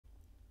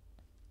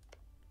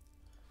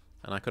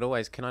And I could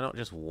always... Can I not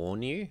just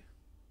warn you?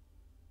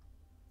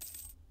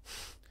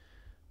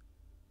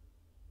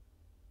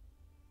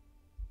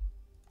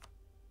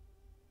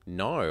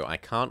 No, I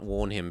can't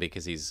warn him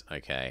because he's...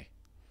 Okay.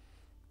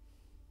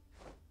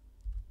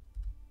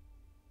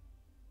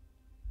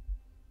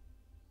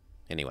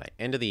 Anyway,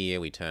 end of the year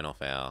we turn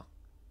off our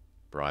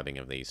bribing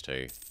of these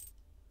two.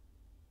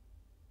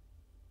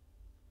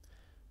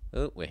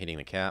 Oh, we're hitting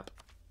the cap.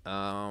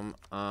 No,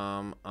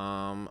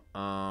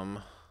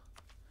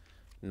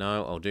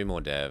 I'll do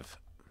more dev.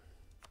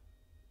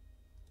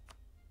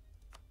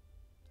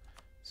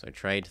 So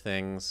trade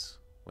things.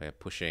 We're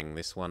pushing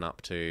this one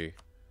up to...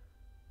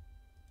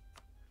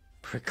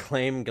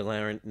 Proclaim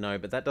Galarian... No,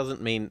 but that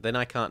doesn't mean... Then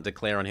I can't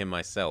declare on him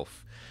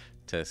myself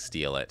to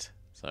steal it.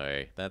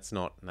 So that's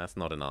not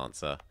an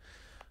answer.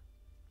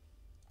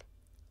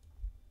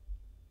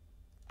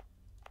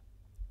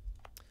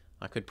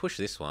 I could push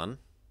this one.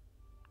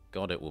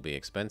 God, it will be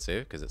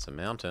expensive because it's a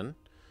mountain.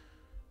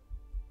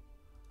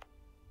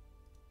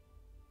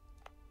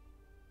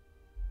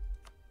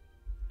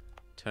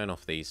 Turn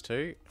off these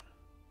two.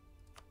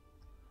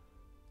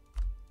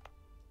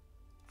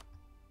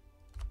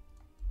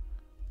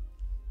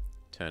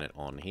 Turn it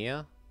on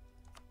here.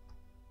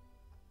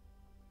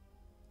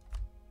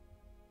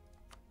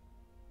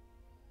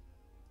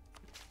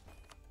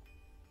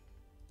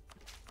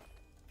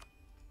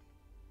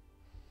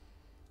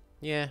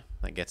 Yeah,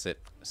 that gets it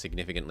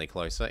significantly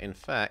closer. In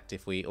fact,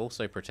 if we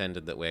also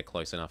pretended that we're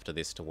close enough to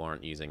this to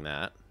warrant using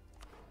that,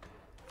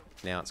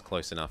 now it's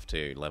close enough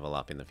to level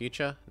up in the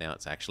future. Now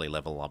it's actually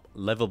livable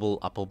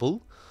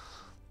upable.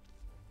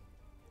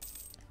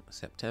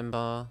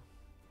 September.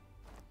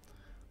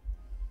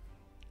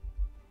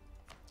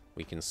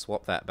 We can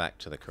swap that back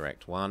to the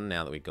correct one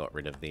now that we've got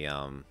rid of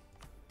the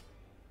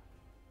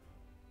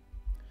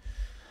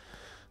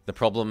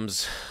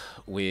problems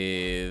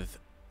with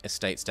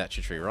estate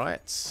statutory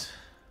rights.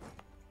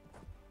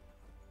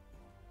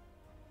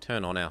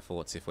 Turn on our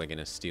forts if we're going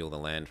to steal the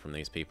land from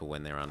these people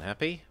when they're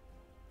unhappy.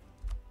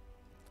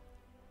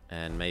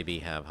 And maybe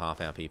have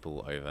half our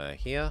people over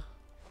here.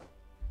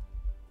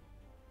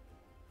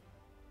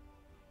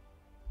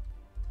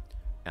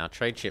 Our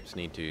trade ships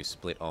need to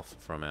split off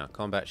from our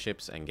combat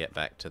ships and get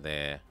back to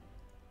their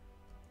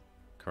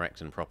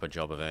correct and proper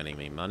job of earning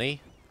me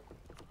money.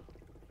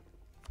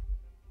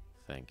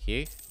 Thank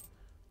you.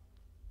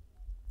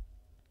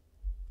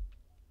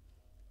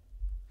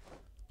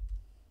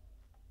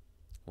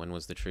 When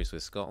was the truce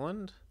with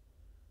Scotland?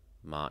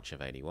 March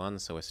of 81,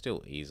 so we're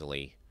still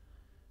easily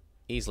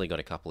got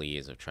a couple of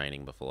years of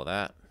training before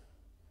that.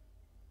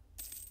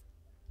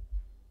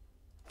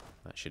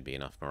 That should be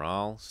enough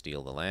morale.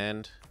 Steal the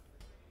land.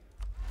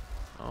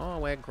 Oh,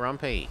 we're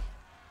grumpy.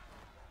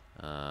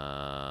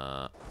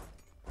 Yeah,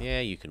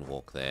 you can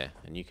walk there,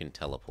 and you can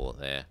teleport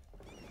there.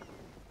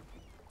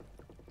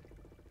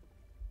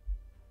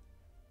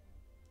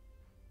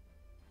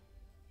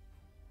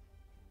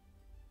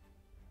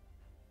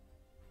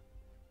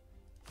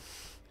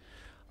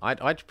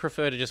 I'd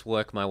prefer to just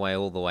work my way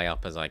all the way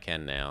up as I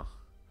can now.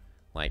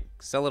 Like,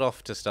 sell it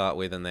off to start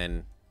with and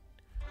then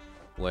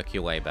work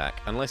your way back.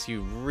 Unless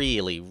you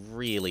really,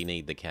 really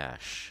need the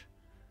cash.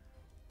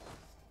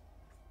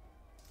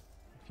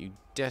 If you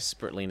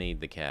desperately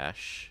need the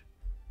cash,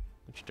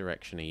 which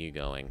direction are you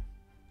going?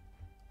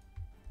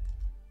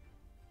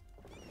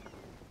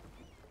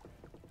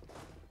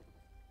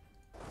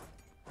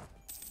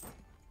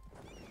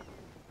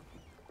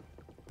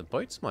 The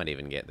boats might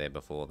even get there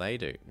before they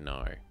do.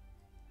 No.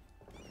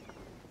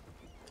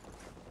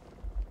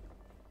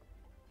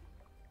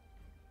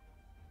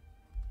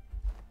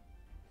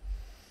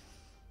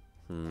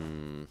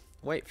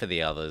 Wait for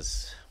the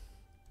others.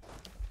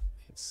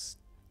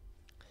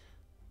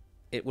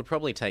 It would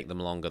probably take them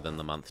longer than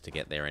the month to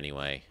get there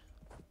anyway.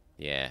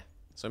 Yeah,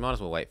 so might as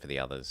well wait for the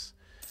others.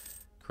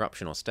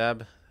 Corruption or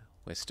stab.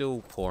 We're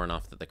still poor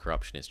enough that the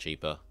corruption is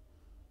cheaper.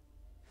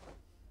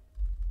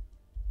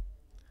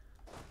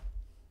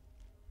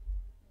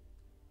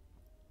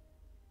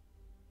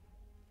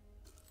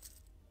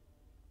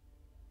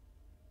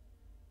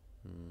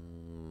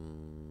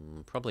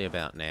 Probably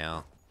about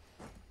now.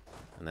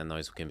 And then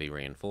those can be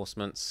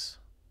reinforcements.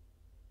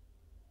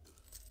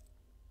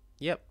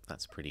 Yep,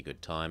 that's pretty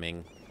good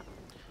timing.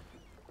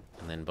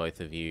 And then both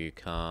of you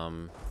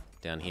come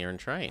down here and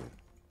train.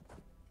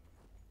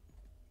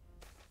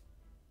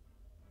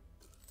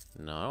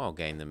 No, I'll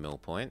gain the mill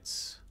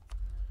points.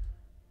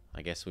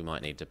 I guess we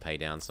might need to pay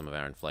down some of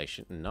our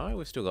inflation. No,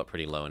 we've still got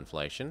pretty low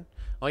inflation.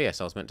 Oh yes,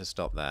 I was meant to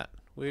stop that.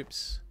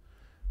 Whoops.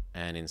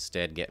 And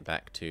instead get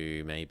back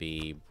to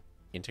maybe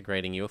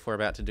integrating you if we're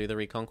about to do the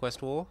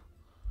Reconquest War.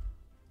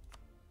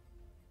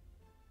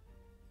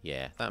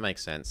 Yeah, that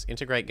makes sense.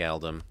 Integrate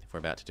Galdem if we're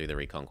about to do the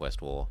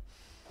Reconquest War.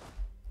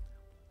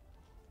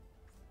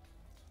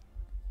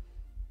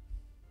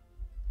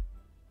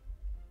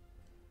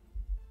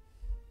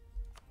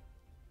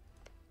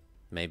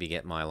 Maybe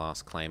get my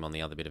last claim on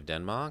the other bit of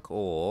Denmark,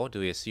 or do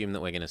we assume that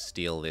we're going to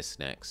steal this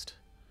next?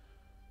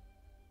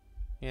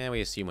 Yeah, we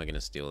assume we're going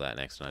to steal that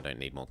next and I don't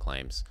need more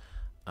claims.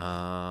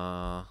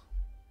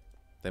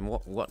 Then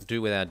what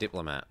do with our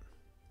diplomat?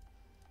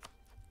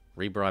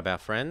 Rebribe our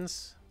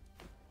friends?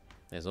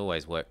 There's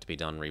always work to be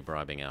done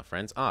rebribing our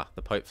friends. Ah,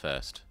 the Pope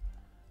first.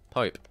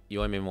 Pope,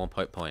 you owe me more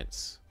Pope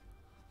points.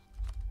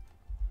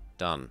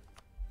 Done.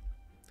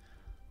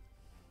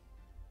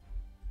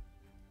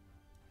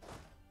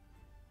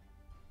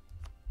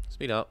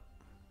 Speed up.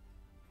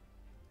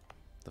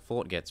 The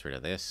fort gets rid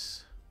of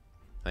this.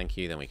 Thank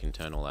you, then we can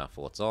turn all our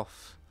forts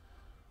off.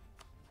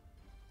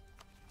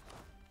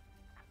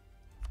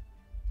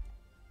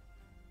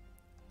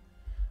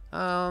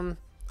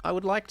 I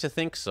would like to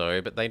think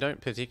so, but they don't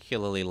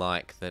particularly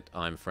like that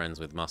I'm friends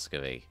with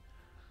Muscovy.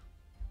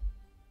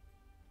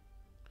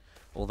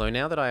 Although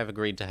now that I have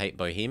agreed to hate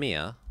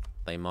Bohemia,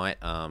 they might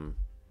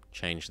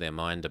change their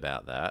mind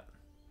about that.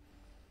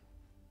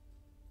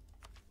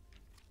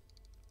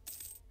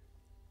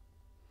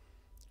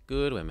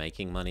 Good, we're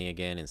making money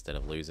again instead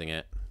of losing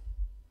it.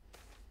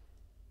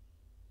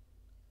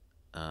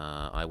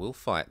 I will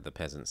fight the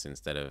peasants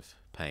instead of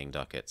paying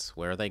ducats.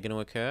 Where are they going to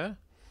occur?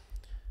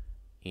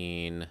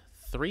 In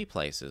 3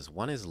 places.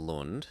 One is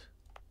Lund.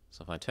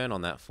 So if I turn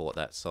on that fort,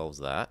 that solves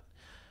that.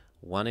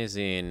 One is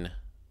in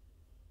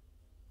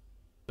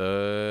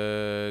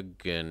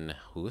Bergenhus.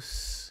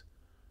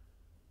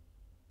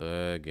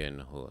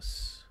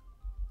 Bergenhus.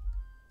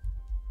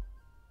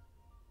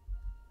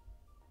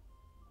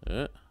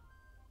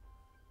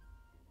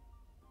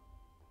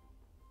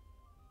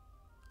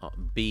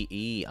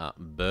 B-E,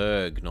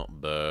 Berg,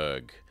 not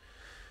Berg.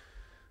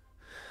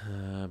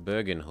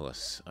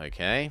 Bergenhus,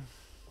 okay.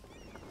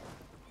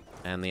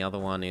 And the other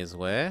one is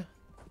where?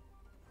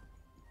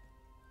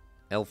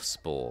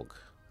 Elfsborg.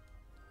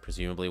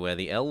 Presumably where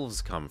the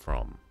elves come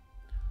from.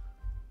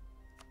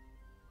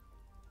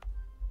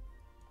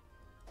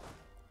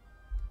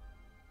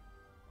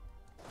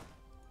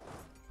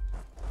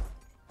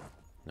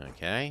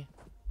 Okay.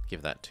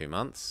 Give that 2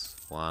 months.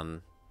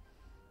 1.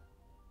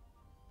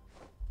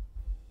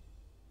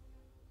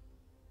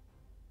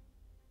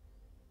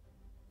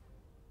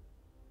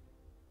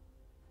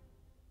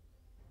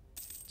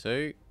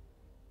 2.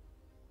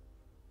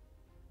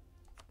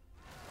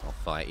 I'll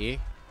fight you.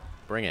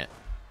 Bring it.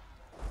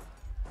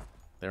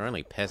 They're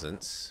only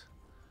peasants.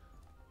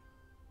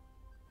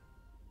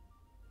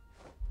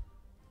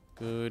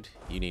 Good.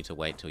 You need to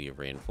wait till you've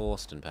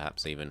reinforced, and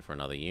perhaps even for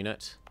another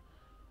unit.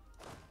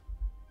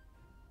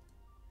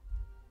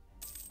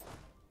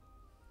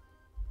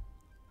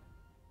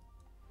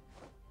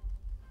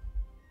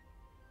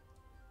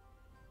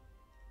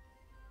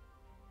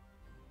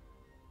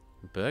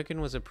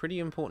 Bergen was a pretty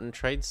important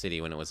trade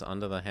city when it was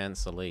under the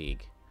Hansa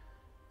League.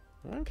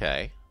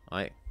 Okay.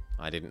 I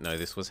didn't know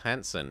this was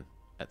Hansen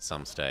at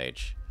some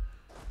stage.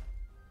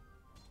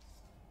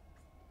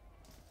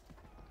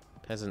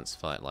 Peasants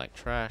fight like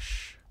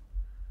trash.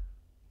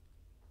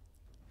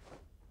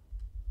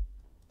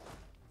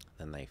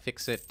 Then they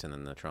fix it, and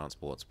then the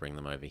transports bring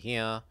them over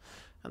here.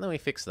 And then we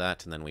fix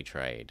that, and then we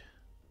trade.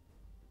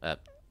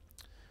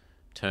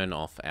 Turn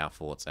off our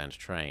forts and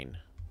train.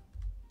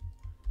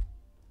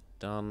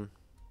 Done.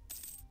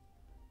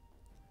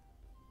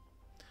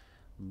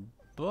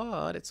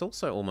 But it's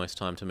also almost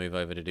time to move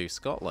over to do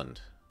Scotland.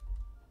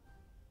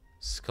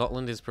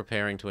 Scotland is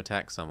preparing to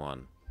attack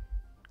someone.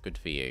 Good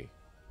for you.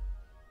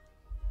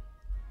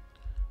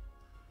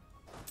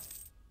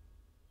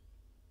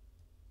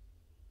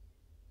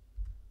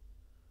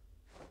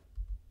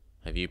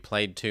 Have you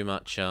played too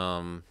much,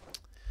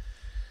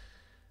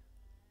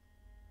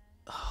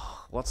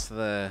 what's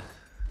the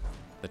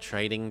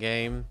trading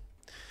game?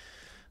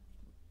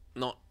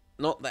 Not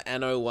the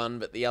Anno one,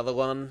 but the other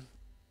one.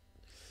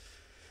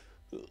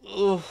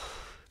 Ugh.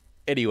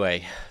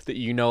 Anyway, that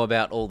you know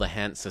about all the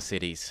Hansa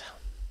cities.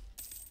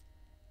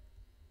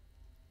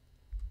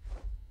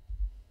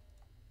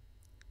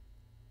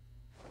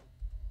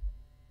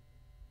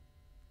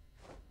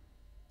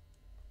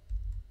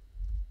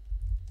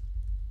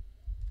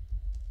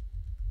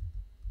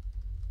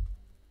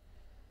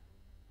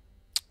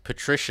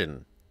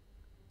 Patrician.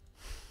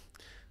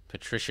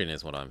 Patrician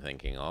is what I'm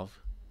thinking of.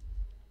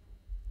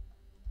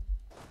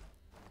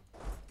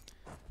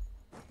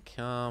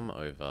 Come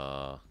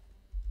over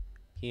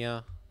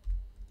here.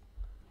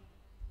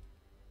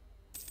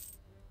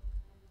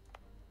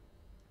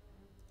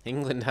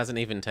 England hasn't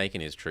even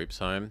taken his troops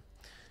home.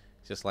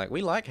 It's just like,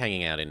 we like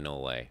hanging out in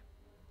Norway.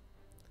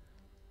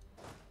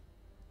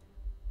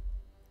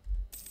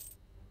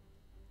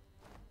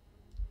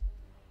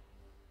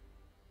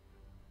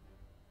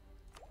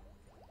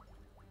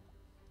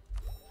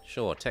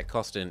 Sure, tech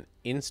cost and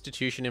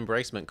institution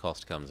embracement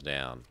cost comes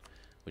down.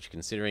 Which,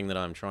 considering that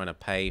I'm trying to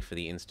pay for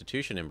the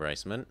institution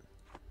embracement...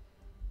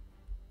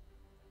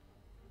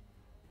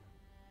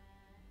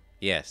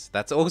 Yes,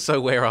 that's also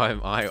where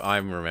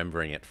I'm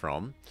remembering it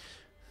from.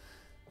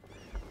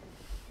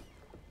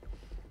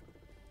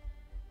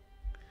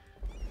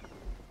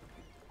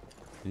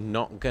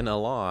 Not gonna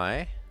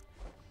lie.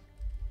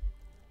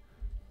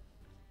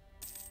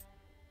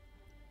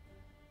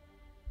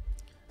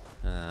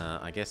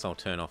 I guess I'll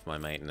turn off my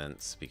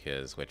maintenance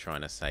because we're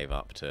trying to save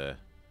up to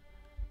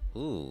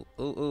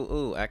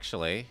Ooh,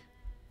 actually.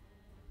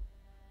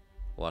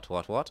 What?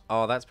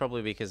 Oh, that's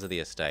probably because of the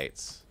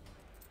estates.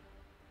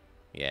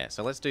 Yeah,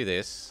 so let's do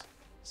this.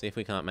 See if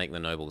we can't make the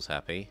nobles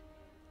happy.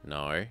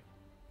 No.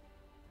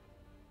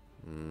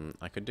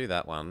 I could do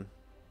that one.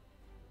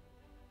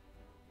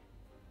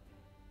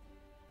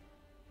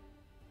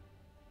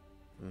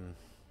 I'm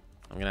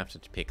gonna have to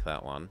pick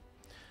that one.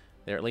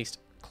 They're at least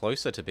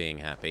closer to being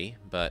happy,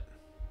 but...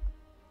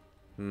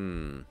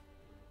 And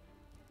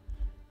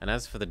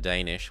as for the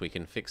Danish, we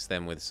can fix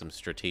them with some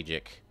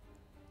strategic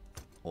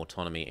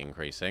autonomy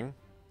increasing.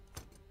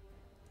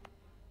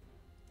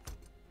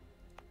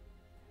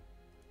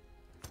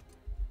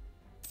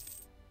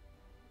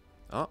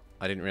 Oh,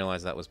 I didn't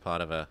realize that was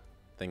part of a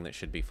thing that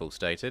should be full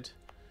stated.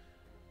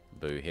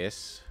 Boo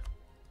hiss.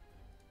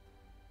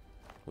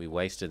 We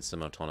wasted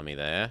some autonomy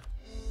there.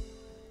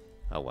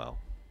 Oh well.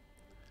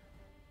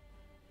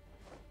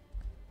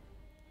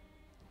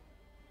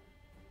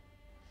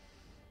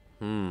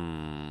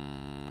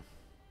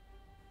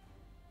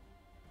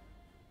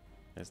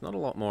 There's not a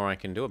lot more I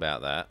can do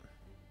about that.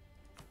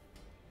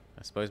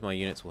 I suppose my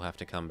units will have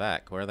to come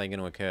back. Where are they going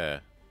to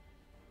occur?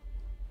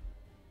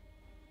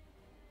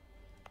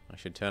 I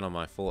should turn on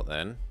my fort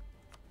then.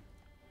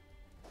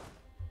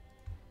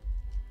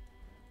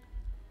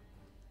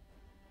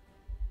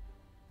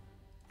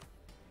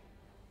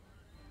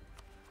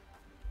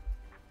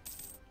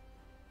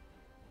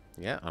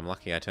 Yeah, I'm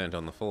lucky I turned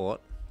on the fort.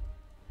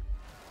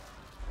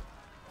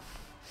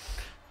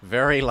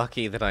 Very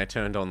lucky that I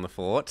turned on the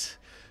fort.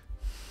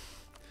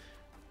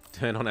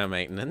 Turn on our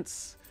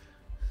maintenance.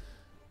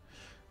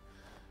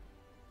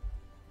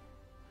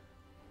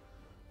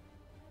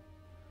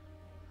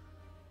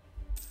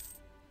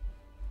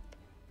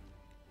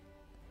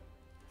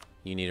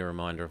 You need a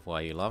reminder of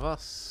why you love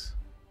us.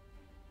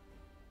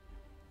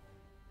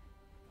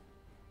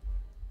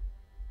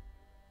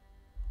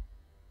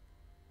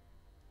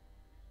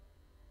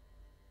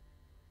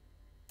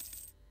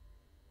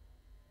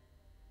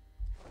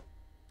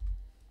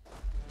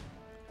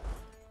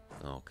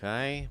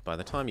 Okay, by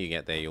the time you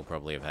get there, you'll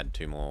probably have had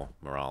 2 more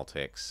morale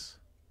ticks.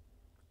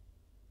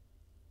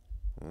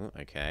 Ooh,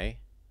 okay.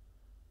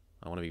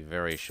 I want to be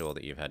very sure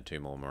that you've had 2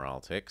 more morale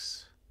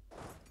ticks.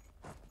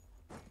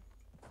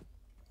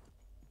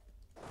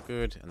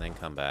 Good, and then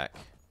come back.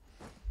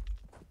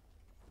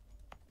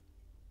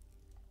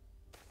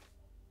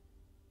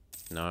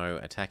 No,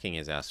 attacking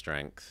is our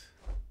strength.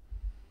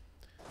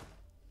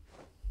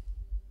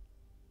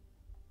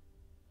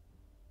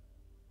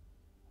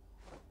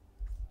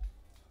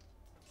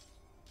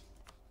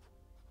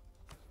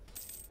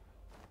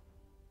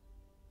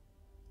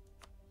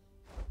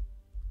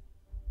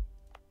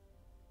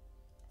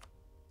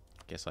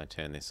 Guess I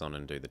turn this on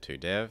and do the 2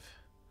 dev.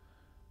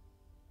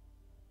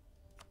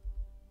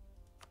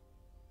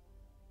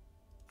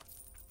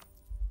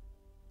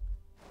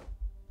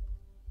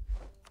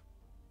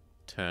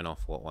 Turn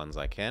off what ones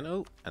I can.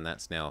 Oh, and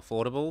that's now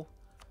affordable.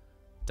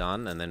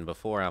 Done. And then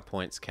before our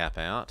points cap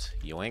out,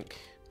 yoink,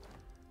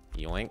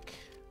 yoink.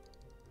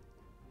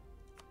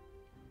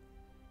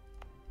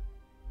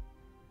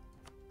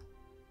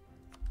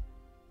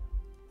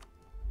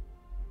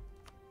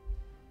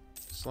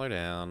 Slow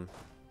down.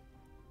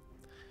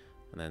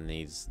 And then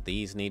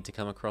these need to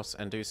come across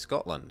and do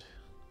Scotland.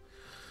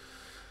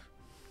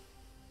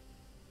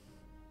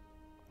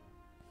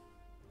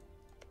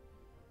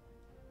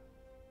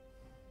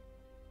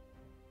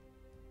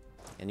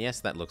 And yes,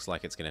 that looks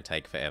like it's going to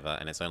take forever,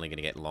 and it's only going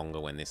to get longer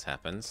when this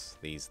happens.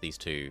 These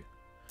 2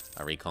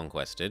 are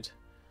reconquested.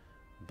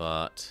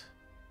 But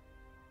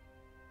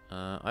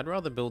I'd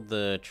rather build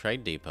the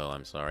trade depot,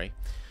 I'm sorry.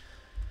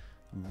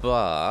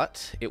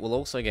 But it will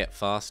also get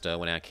faster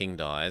when our king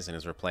dies and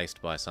is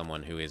replaced by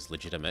someone who is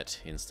legitimate,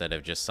 instead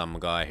of just some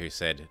guy who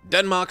said,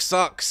 "Denmark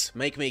sucks,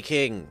 make me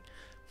king."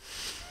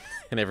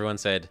 And everyone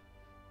said,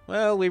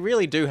 "Well, we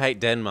really do hate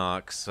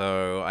Denmark,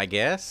 so I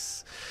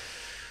guess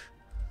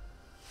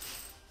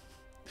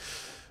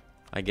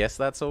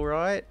that's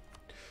alright."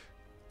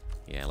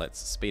 Yeah, let's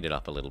speed it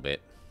up a little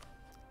bit.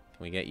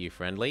 Can we get you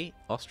friendly?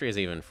 Austria's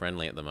even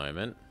friendly at the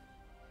moment.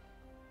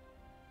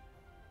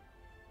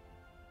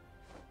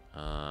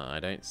 I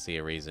don't see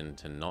a reason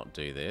to not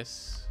do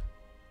this.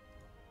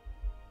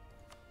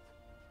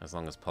 As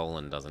long as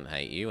Poland doesn't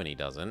hate you, and he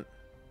doesn't.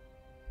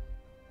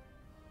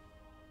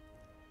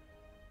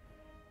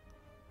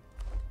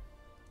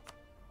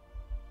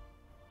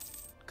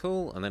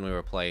 Cool, and then we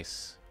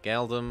replace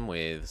Galdem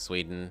with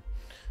Sweden,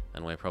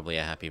 and we're probably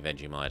a happy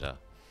Vegemiter.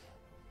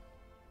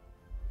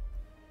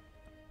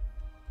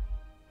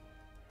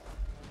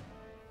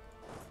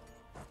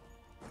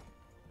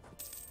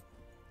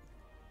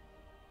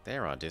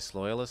 There are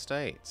disloyal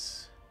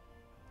estates.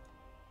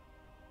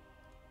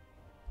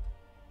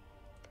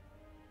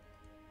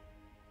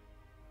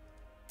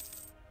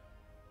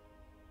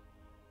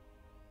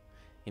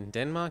 In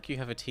Denmark, you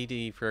have a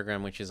TD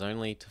program which is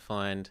only to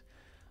find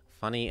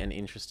funny and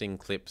interesting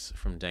clips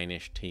from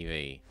Danish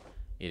TV.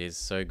 It is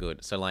so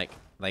good. So, like,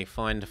 they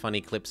find funny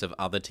clips of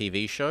other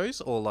TV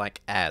shows, or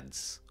like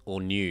ads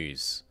or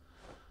news?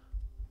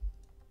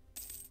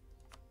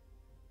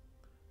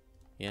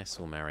 Yes,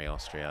 we'll marry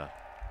Austria.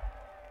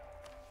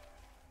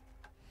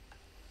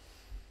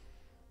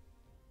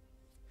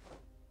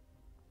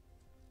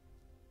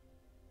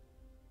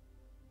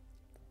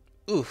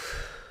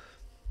 Oof.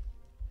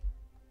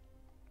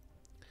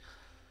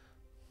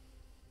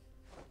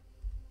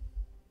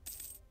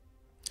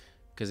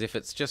 Because if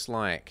it's just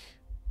like...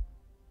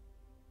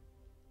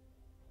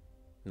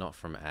 Not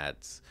from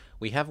ads.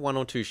 We have one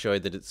or two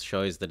shows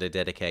that are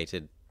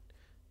dedicated...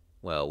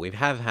 Well, we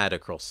have had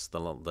across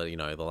the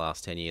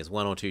last 10 years,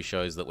 one or two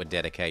shows that were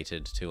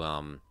dedicated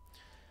to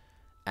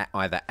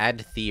either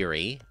ad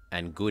theory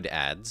and good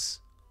ads,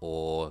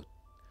 or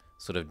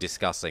sort of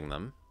discussing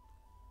them.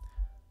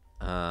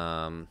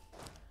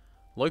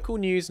 Local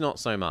news, not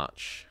so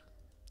much.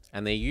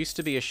 And there used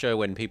to be a show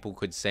when people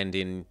could send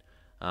in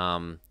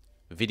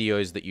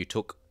videos that you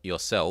took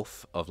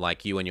yourself of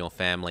like you and your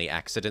family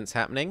accidents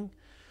happening.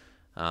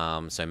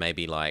 So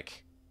maybe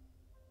like,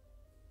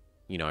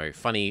 you know,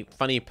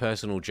 funny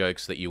personal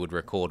jokes that you would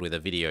record with a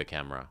video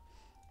camera.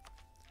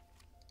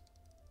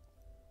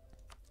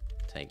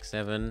 Take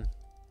 7.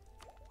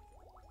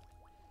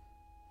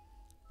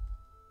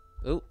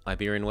 Ooh,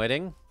 Iberian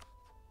wedding.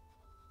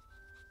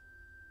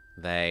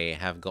 They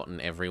have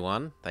gotten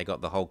everyone. They got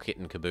the whole kit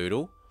and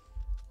caboodle.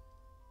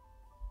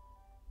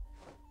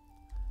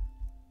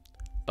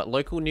 But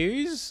local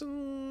news,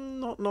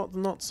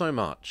 not so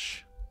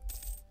much.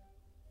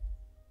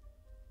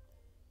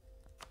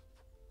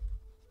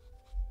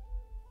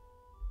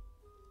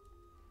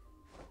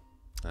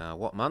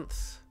 What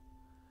month?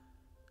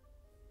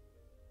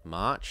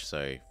 March,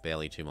 so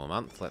barely 2 more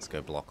months. Let's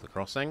go block the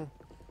crossing.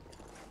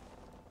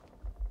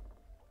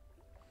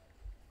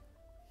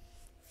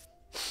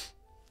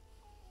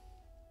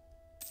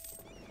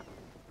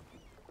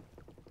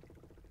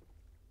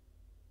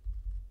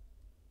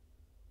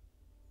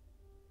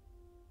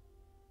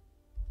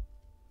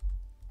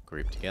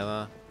 Group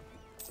together.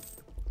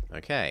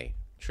 Okay,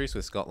 truce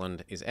with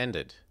Scotland is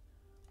ended.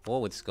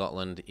 War with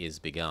Scotland is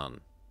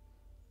begun.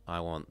 I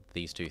want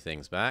these 2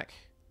 things back.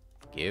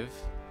 Give.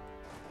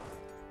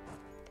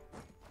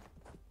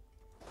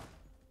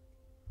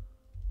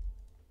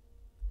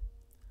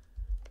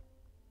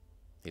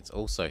 It's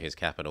also his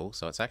capital,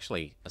 so it's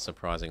actually a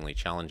surprisingly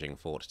challenging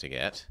fort to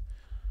get.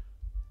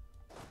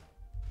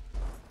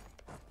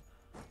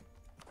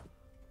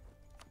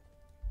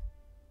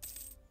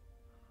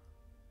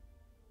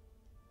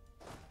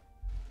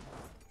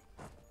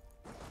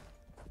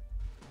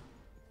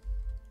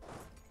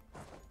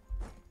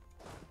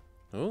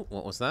 Oh,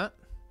 what was that?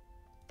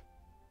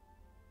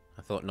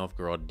 I thought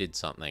Novgorod did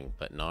something,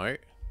 but no.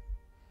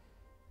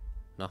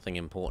 Nothing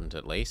important,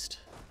 at least.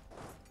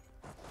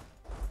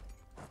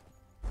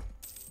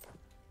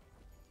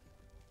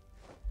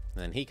 And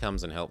then he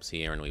comes and helps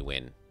here, and we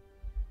win.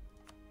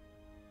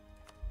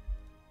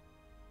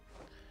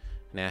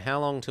 Now, how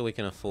long till we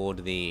can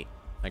afford the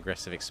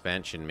aggressive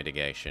expansion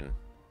mitigation?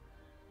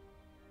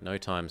 No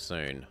time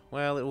soon.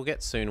 Well, it will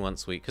get soon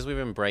once we... Because we've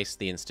embraced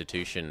the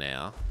institution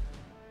now.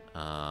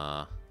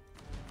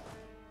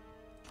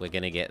 We're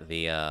going to get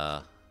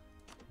the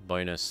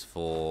bonus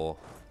for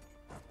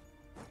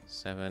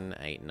 7,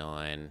 8,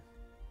 9.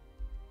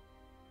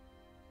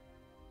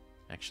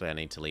 Actually, I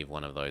need to leave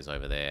one of those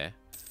over there.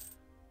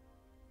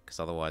 Because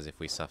otherwise, if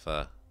we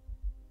suffer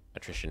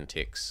attrition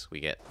ticks, we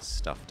get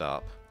stuffed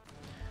up.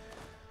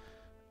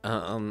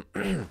 What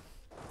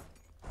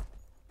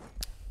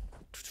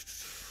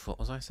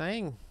was I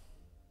saying?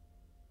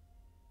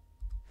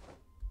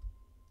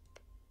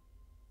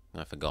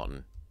 I've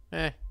forgotten.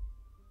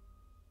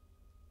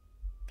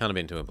 Can't have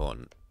been too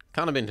important.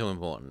 Can't have been too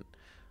important.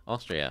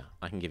 Austria,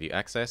 I can give you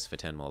access for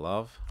 10 more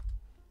love.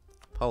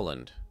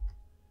 Poland.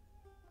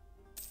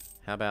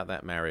 How about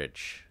that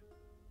marriage?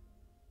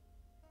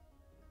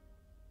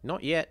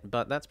 Not yet,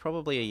 but that's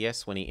probably a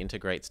yes when he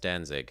integrates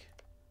Danzig.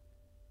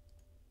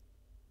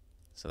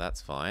 So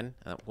that's fine.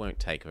 That won't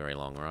take very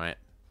long, right?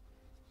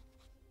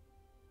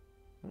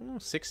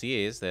 6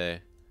 years.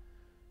 They're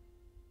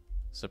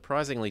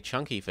surprisingly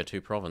chunky for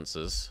 2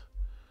 provinces.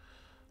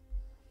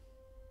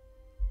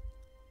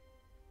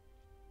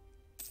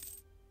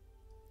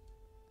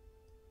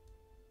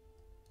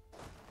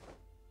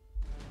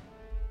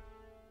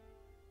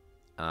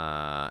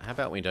 How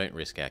about we don't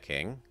risk our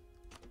king?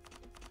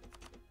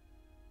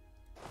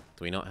 Do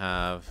we not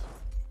have...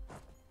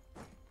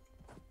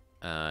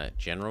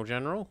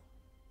 General?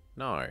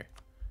 No.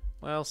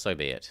 Well, so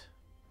be it.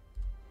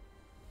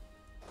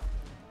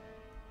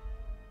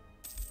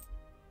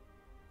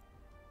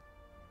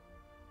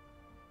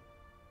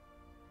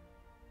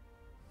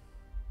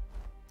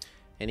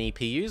 Any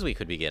PUs we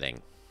could be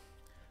getting?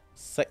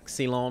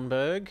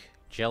 Saxe-Lauenburg,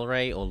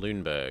 Gelre, or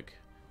Lüneburg?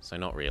 So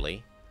not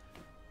really.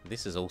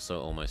 This is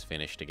also almost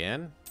finished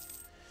again.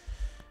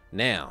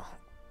 Now,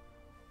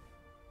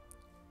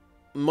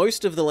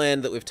 most of the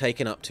land that we've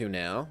taken up to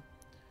now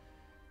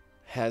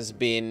has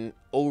been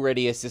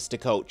already a sister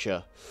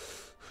culture.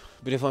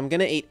 But if I'm going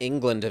to eat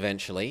England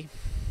eventually,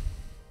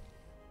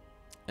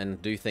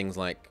 and do things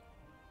like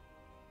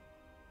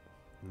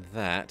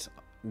that,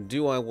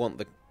 do I want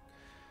the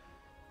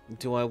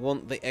Do I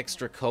want the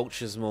extra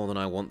cultures more than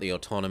I want the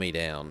autonomy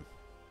down?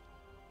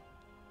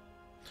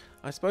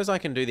 I suppose I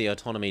can do the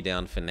autonomy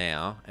down for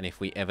now, and if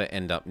we ever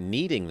end up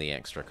needing the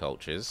extra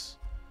cultures,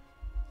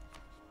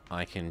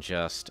 I can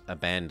just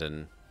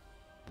abandon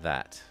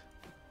that.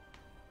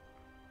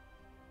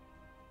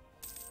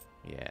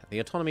 Yeah, the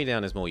autonomy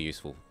down is more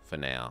useful for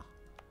now.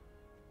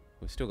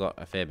 We've still got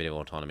a fair bit of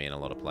autonomy in a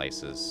lot of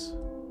places.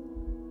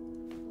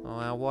 Oh,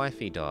 our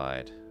wifey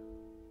died.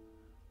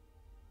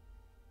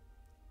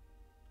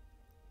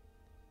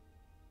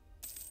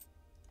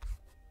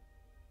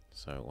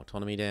 So,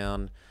 autonomy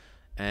down.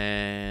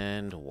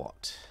 And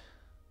what?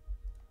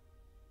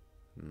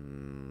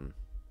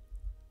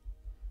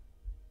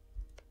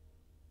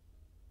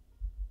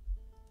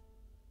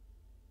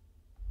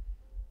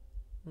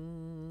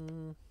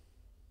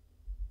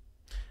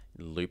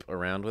 Loop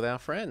around with our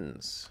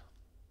friends.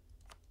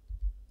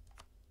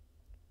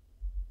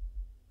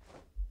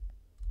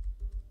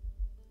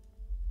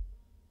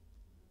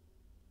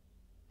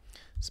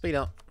 Speed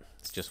up.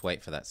 Let's just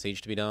wait for that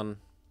siege to be done.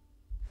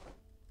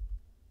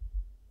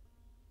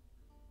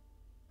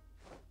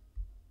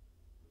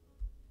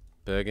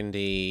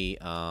 Burgundy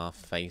are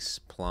face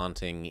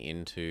planting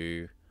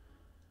into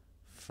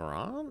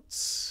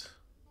France?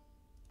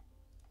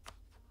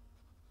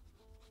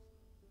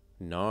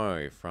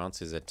 No,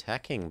 France is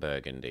attacking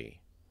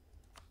Burgundy.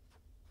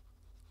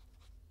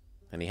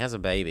 And he has a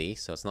baby,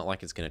 so it's not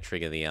like it's going to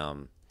trigger the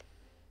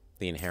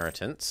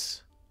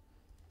inheritance.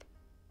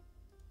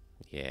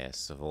 Yeah,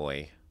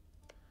 Savoy.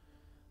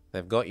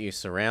 They've got you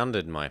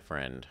surrounded, my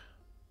friend.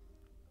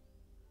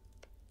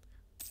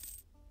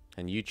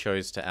 And you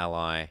chose to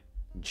ally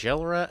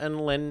Jelra and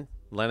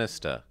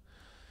Lannister.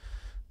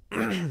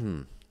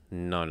 No,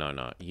 no,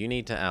 no. You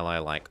need to ally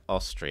like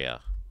Austria.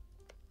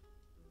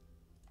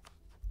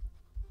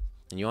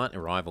 And you aren't a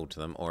rival to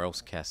them, or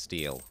else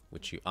Castile,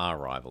 which you are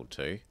rival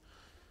to.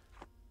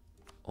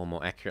 Or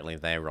more accurately,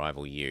 they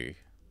rival you.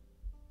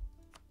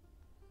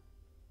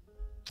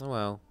 Oh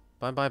well.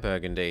 Bye-bye,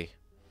 Burgundy.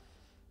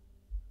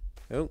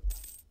 Oh.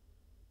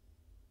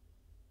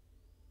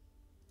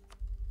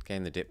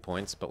 Gain the dip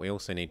points, but we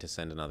also need to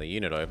send another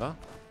unit over.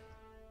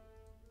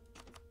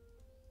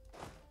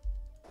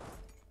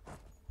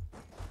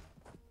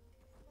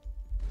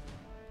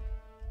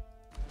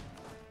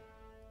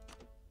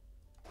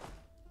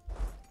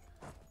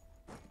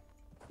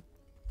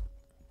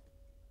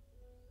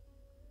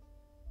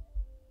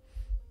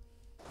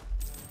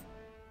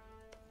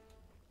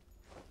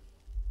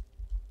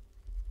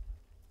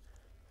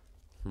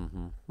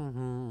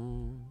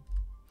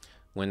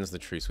 When's the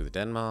truce with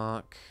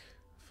Denmark?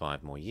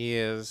 5 more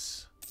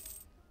years.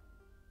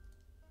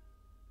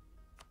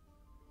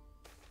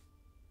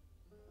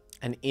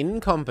 An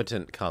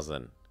incompetent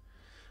cousin.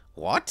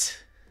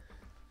 What?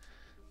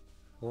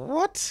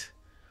 What?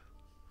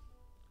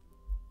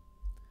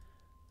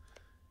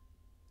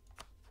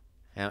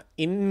 Our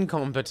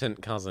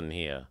incompetent cousin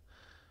here.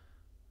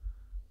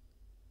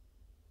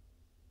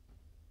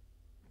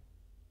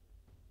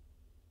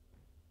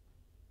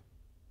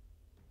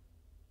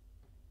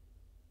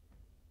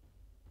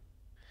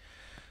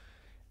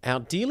 Our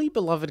dearly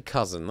beloved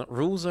cousin that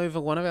rules over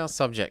one of our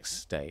subject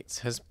states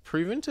has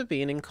proven to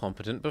be an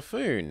incompetent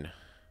buffoon.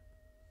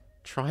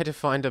 Try to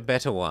find a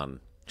better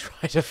one.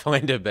 Try to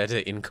find a better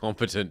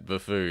incompetent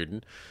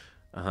buffoon.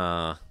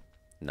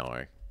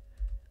 No.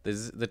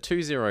 The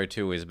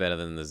 202 is better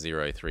than the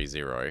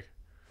 030.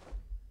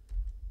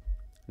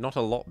 Not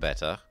a lot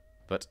better,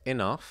 but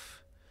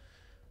enough.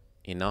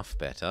 Enough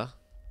better.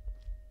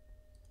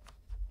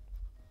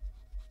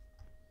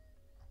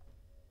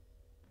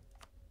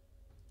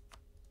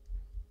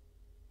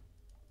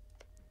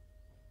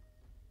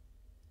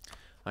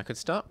 I could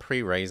start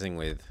pre-raising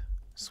with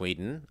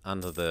Sweden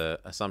under the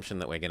assumption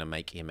that we're going to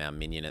make him our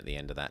minion at the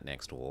end of that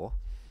next war.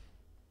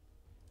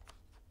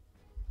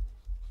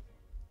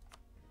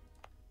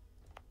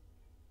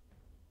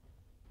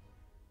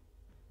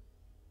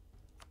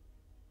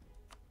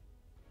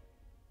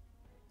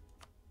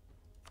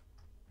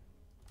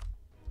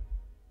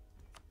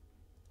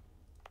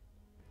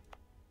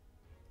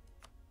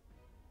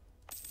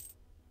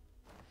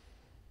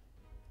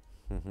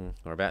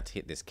 We're about to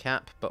hit this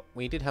cap, but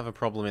we did have a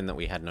problem in that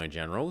we had no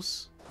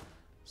generals.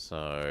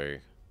 So,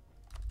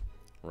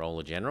 roll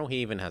a general. He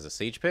even has a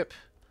siege pip.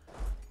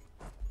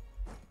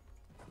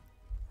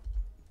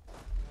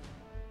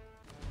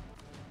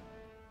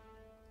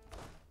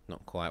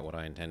 Not quite what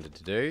I intended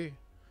to do.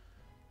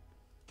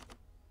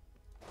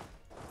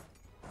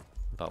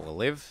 But we'll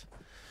live.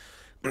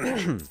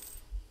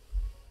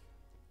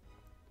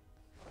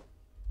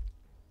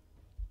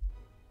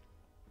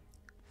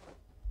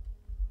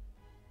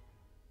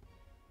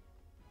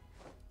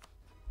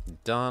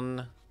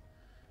 Done.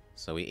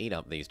 So we eat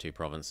up these 2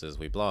 provinces.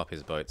 We blow up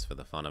his boats for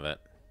the fun of it.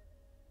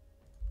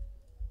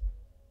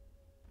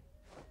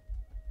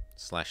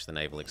 Slash the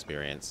naval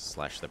experience.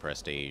 Slash the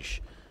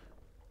prestige.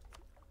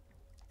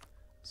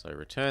 So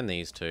return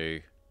these 2.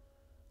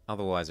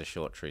 Otherwise a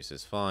short truce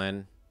is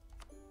fine.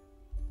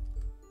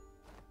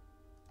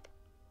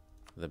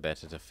 the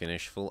better to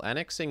finish full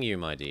annexing you,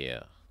 my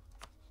dear.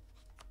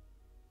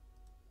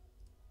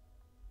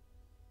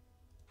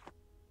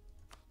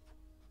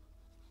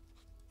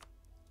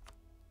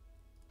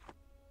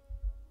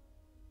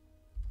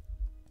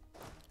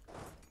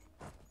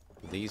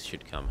 These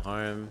should come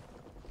home.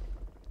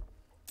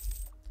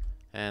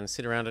 And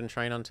sit around and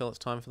train until it's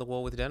time for the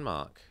war with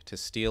Denmark to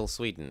steal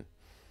Sweden.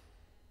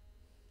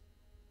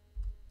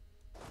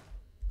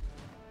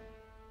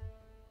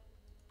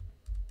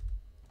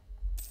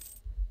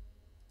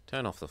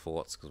 Turn off the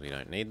forts because we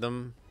don't need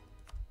them.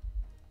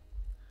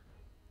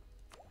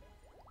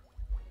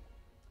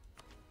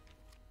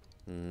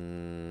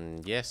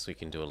 Yes, we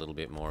can do a little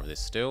bit more of this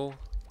still.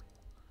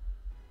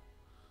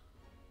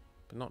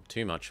 But not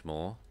too much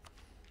more.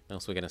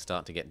 Else we're going to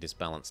start to get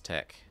disbalanced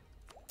tech.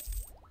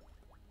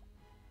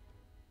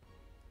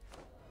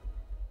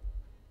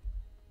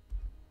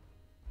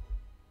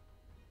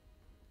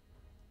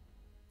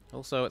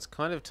 Also, it's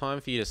kind of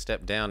time for you to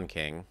step down,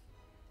 King.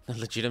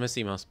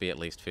 Legitimacy must be at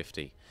least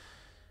 50.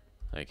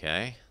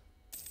 Okay.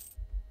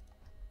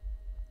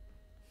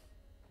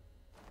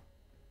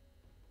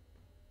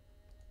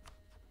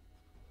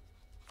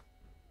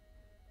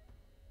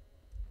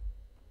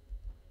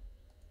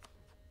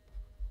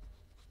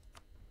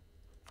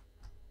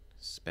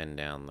 Spend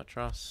down the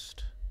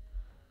trust.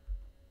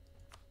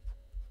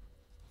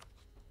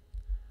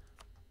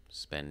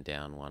 Spend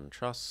down one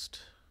trust.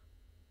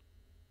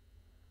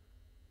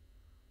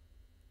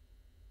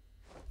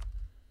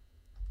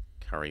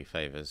 Curry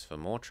favors for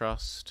more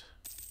trust.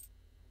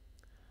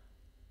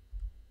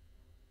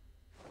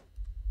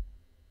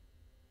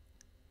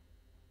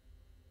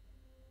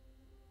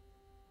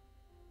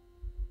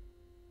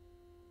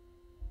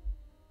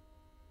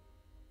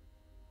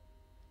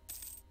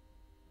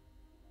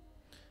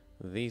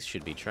 These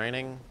should be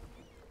training.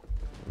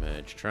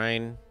 Merge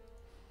train.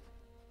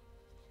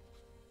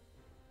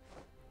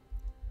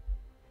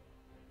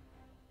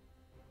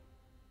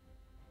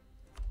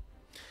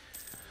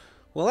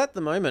 Well, at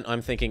the moment,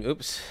 I'm thinking,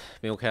 oops,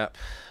 Milcap,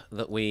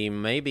 that we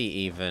maybe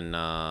even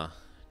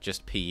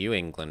just PU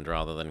England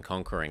rather than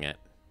conquering it.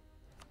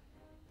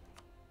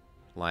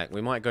 Like,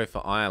 we might go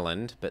for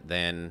Ireland, but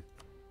then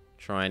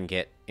try and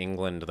get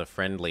England the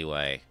friendly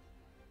way.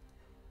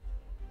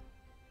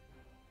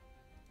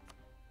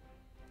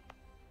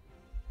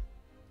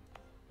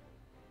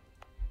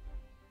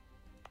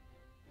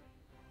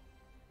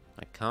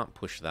 I can't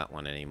push that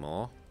one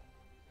anymore.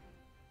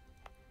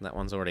 That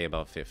one's already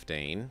above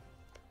 15.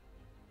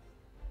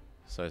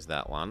 So is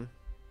that one.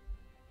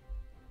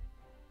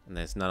 And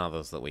there's none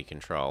others that we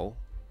control.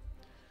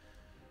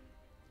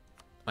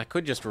 I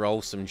could just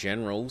roll some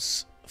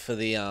generals for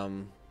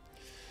the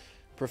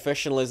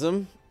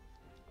professionalism.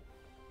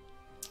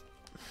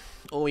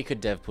 Or we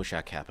could dev push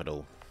our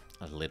capital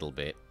a little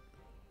bit.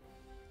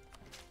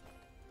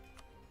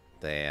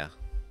 There.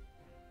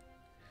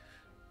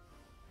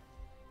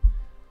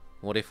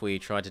 What if we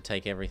tried to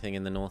take everything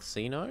in the North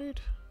Sea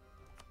node?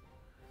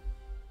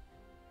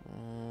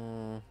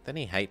 Then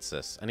he hates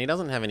us. And he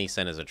doesn't have any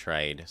centers of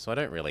trade, so I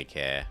don't really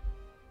care.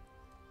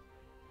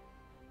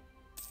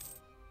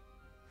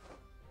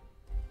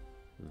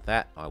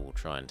 That I will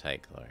try and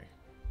take, though.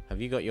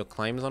 Have you got your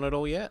claims on it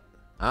all yet?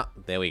 Ah,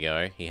 there we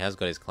go. He has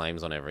got his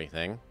claims on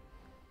everything.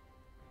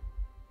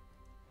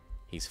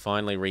 He's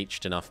finally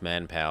reached enough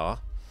manpower.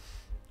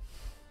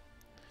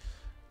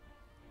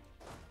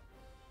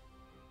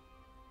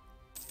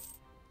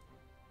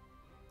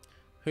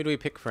 Who do we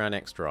pick for our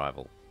next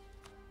rival?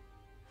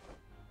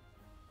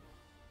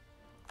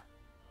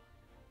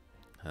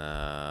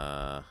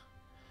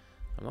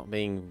 I'm not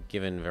being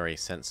given very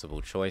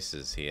sensible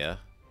choices here.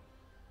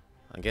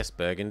 I guess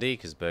Burgundy,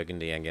 because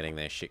Burgundy are getting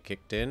their shit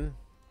kicked in.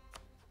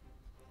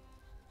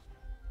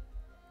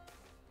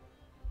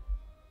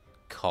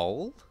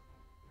 Coal?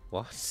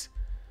 What?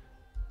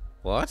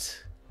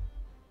 What?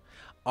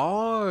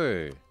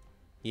 Oh!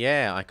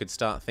 Yeah, I could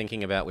start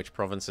thinking about which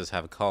provinces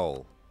have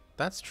coal.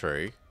 That's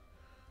true.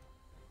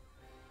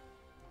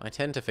 I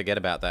tend to forget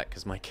about that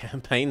because my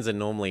campaigns are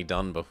normally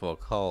done before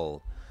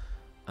coal.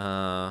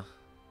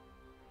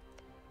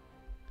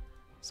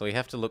 So we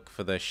have to look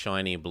for the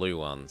shiny blue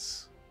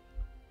ones.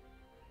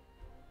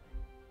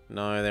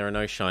 No, there are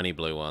no shiny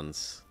blue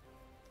ones.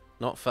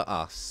 Not for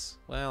us.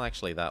 Well,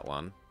 actually that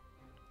one.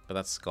 But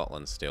that's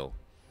Scotland still.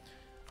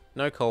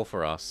 No coal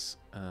for us.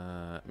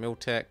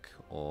 Miltech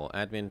or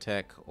Admin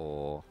Tech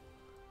or...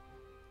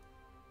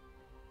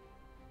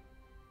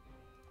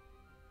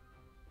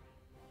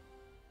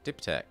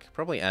 Diptech.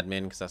 Probably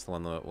Admin because that's the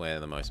one that we're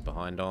the most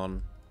behind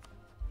on.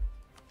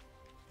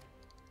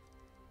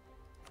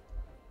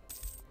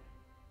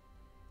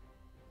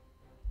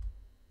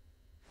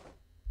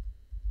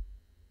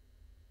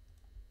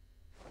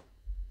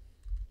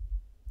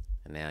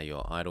 And now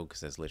you're idle because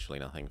there's literally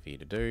nothing for you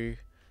to do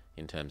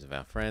in terms of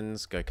our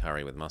friends. Go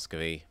curry with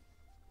Muscovy.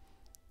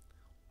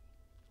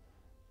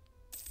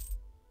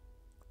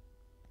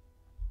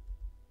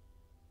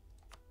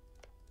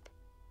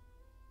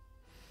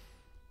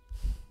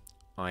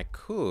 I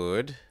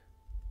could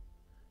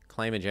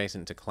claim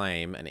adjacent to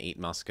claim and eat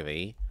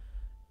Muscovy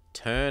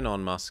turn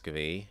on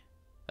Muscovy,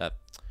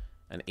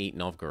 and eat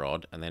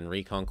Novgorod, and then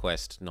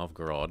reconquest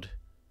Novgorod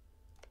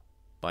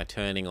by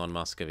turning on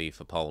Muscovy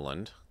for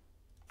Poland.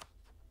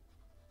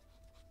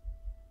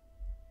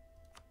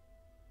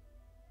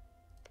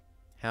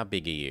 How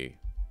big are you?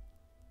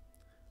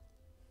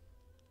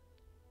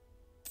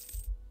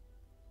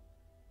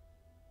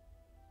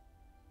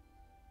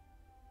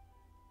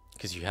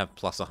 Because you have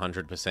plus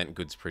 100%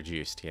 goods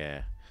produced,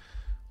 yeah.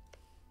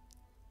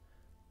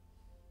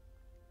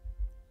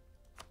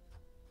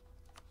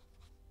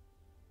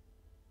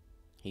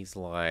 He's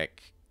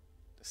like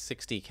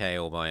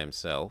 60k all by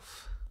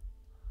himself.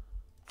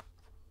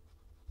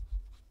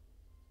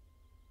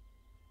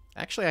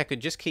 Actually, I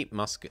could just keep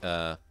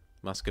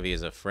Muscovy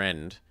as a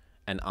friend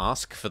and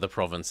ask for the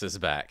provinces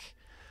back.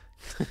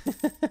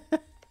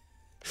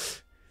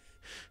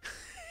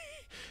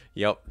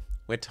 Yup,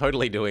 we're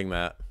totally doing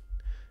that.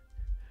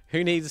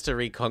 Who needs to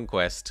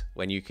reconquest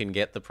when you can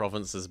get the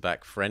provinces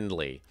back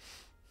friendly?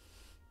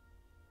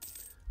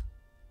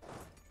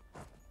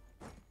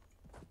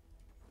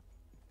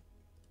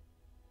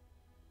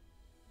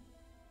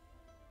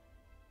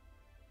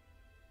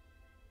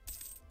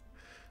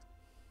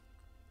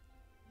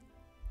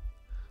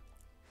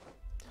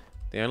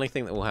 The only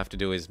thing that we'll have to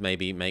do is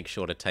maybe make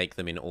sure to take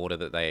them in order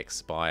that they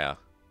expire.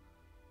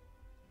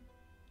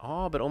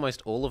 Oh, but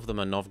almost all of them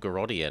are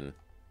Novgorodian.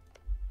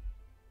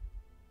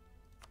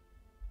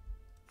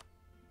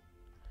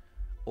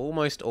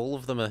 Almost all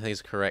of them are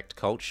his correct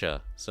culture,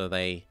 so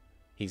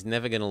he's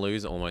never going to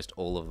lose almost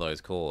all of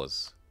those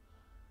cores.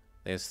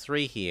 There's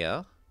 3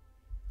 here,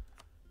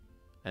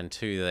 and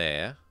 2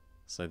 there,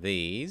 so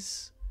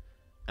these,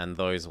 and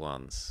those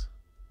ones.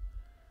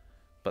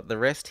 But the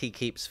rest he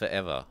keeps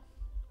forever.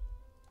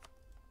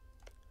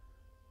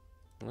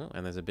 Oh,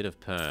 and there's a bit of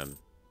perm.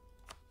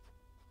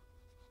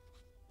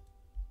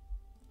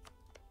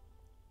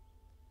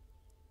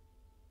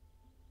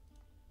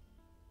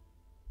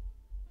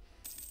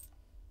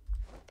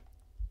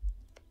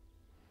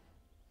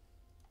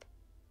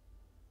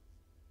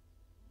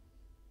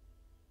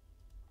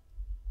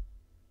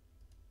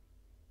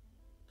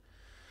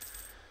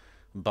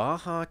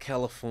 Baja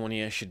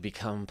California should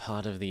become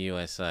part of the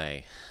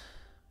USA.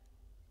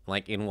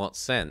 Like, in what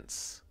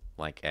sense?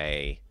 Like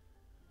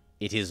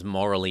it is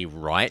morally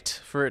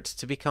right for it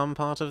to become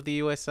part of the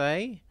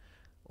USA?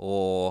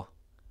 Or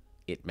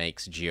it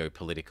makes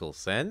geopolitical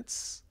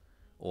sense?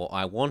 Or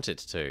I want it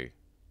to?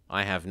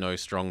 I have no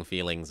strong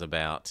feelings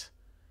about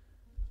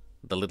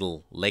the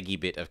little leggy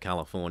bit of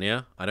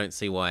California. I don't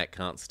see why it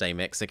can't stay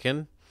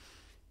Mexican.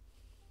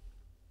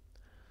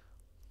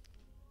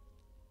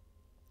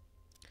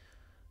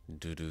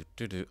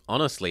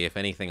 Honestly, if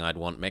anything, I'd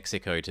want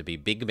Mexico to be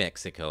Big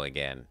Mexico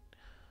again.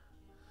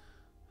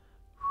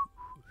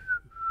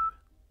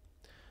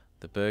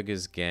 The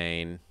burghers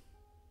gain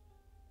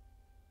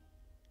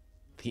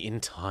the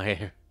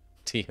entirety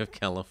of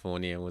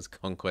California was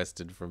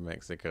conquested from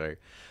Mexico.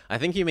 I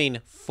think you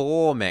mean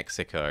for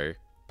Mexico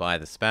by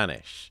the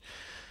Spanish.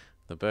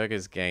 The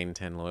burghers gain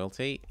 10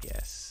 loyalty.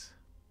 Yes.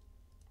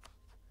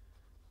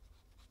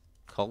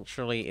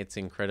 Culturally, it's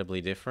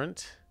incredibly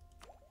different.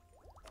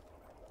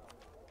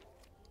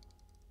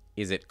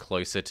 Is it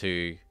closer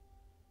to...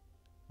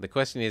 The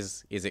question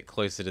is it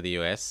closer to the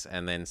US?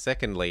 And then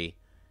secondly,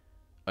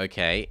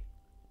 okay,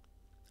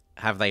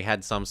 have they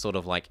had some sort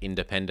of like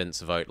independence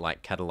vote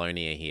like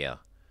Catalonia here?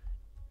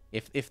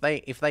 If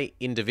they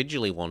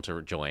individually want to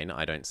join,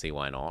 I don't see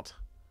why not.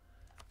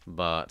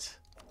 But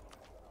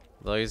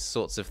those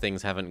sorts of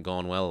things haven't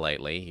gone well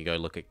lately. You go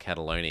look at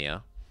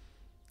Catalonia.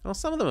 Well,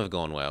 some of them have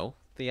gone well.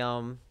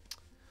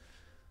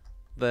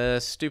 The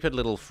stupid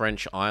little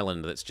French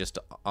island that's just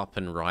up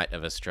and right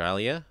of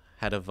Australia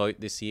had a vote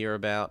this year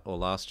about, or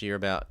last year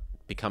about,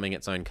 becoming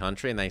its own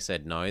country, and they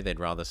said no, they'd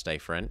rather stay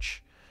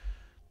French.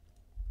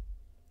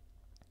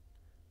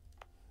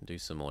 Do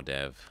some more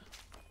dev.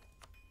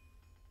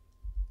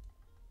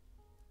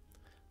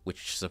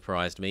 Which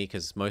surprised me,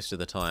 because most of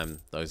the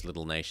time those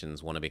little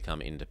nations want to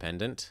become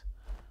independent.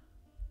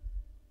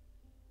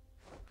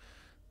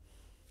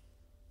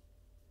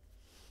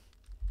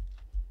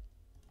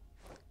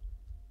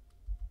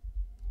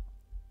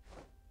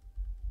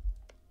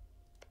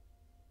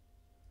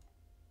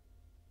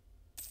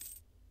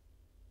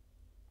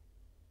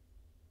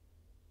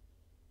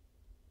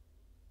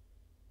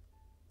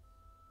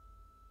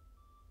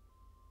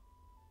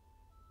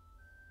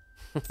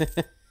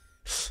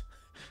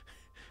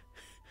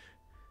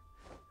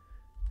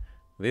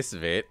 This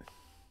bit.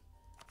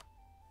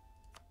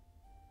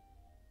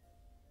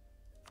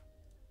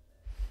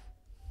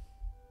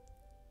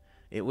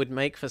 It would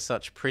make for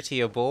such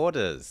prettier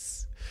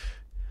borders.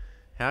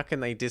 How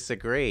can they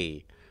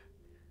disagree?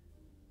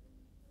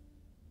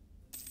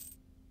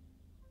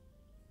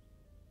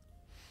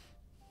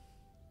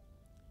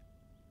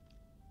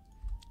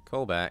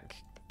 Call back.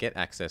 Get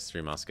access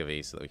through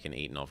Muscovy so that we can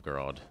eat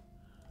Novgorod.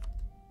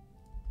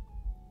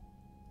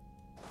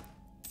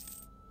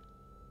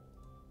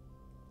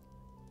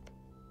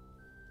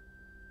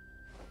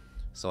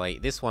 So I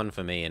eat this one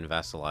for me and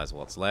vassalize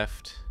what's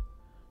left.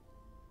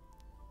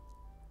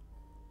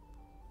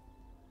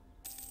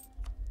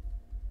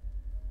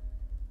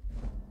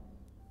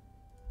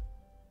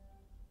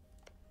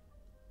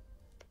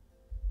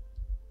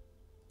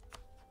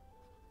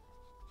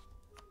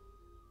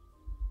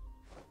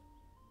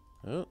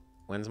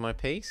 When's my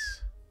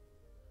peace?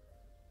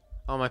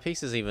 Oh, my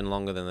peace is even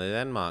longer than the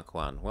Denmark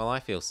one. Well, I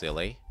feel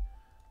silly.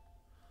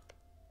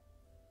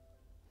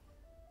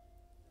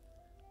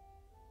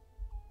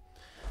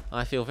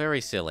 I feel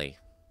very silly.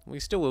 We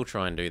still will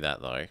try and do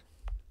that, though.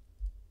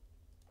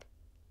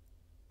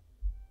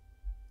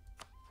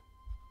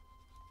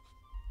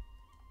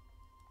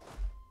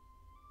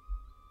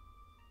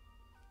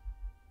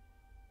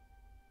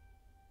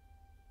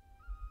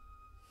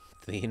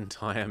 The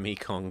entire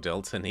Mekong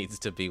Delta needs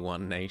to be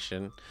one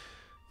nation.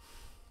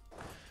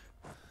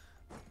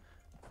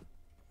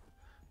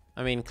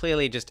 I mean,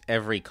 clearly just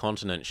every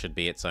continent should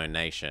be its own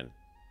nation.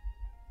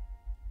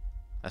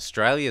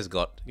 Australia's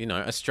got, you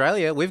know,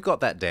 Australia, we've got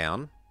that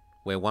down.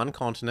 We're one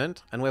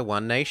continent and we're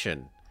one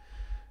nation.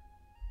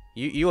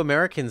 You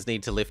Americans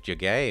need to lift your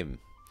game.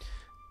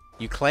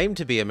 You claim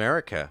to be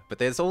America, but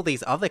there's all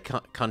these other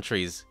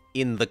countries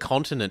in the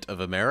continent of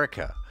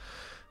America.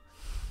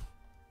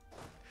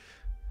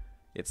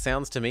 It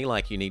sounds to me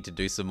like you need to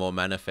do some more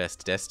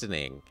manifest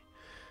destinying.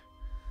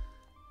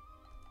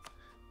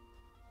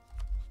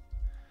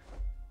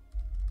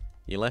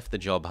 You left the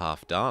job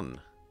half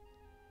done.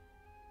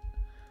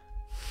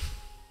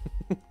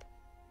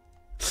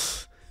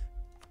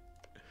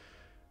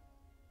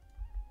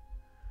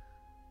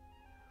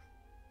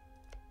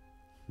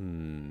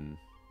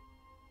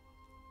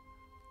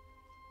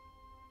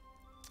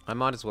 I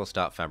might as well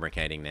start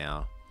fabricating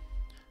now,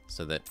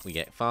 so that we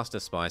get faster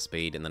spy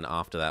speed, and then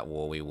after that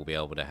war we will be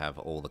able to have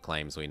all the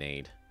claims we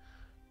need.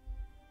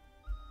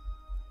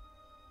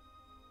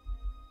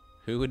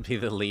 Who would be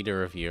the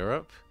leader of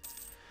Europe?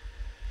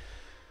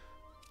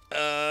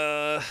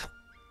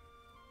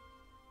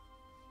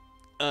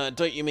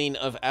 Don't you mean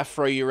of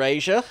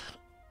Afro-Eurasia?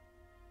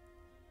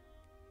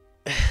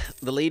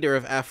 The leader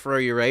of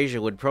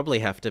Afro-Eurasia would probably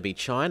have to be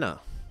China,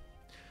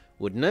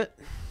 wouldn't it?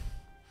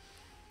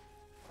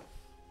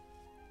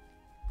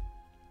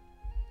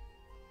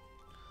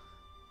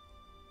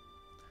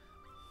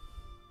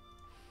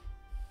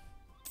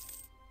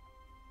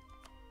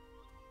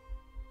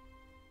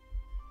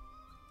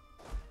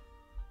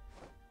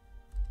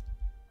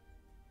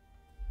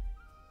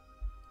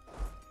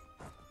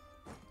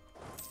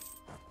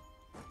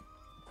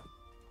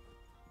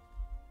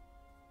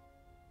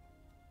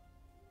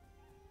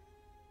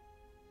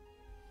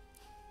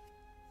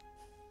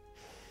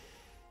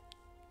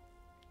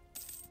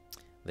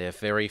 They're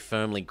very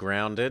firmly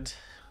grounded.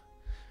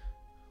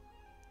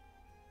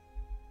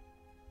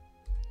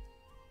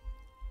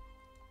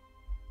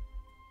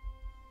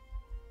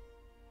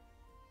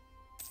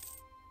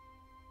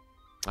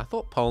 I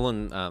thought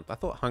Poland, I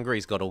thought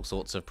Hungary's got all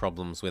sorts of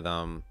problems with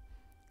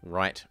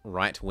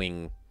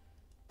right-wing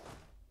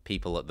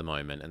people at the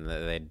moment, and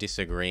they're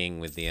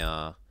disagreeing with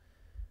the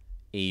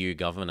EU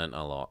government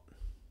a lot.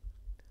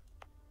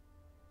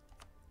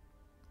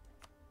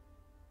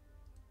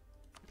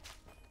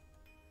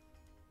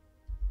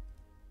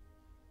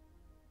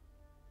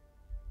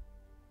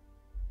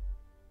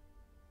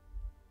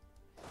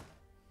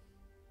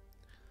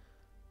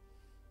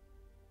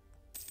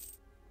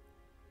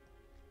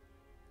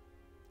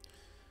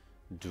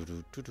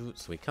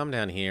 So we come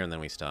down here and then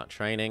we start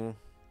training.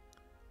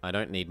 I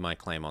don't need my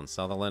claim on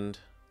Sutherland.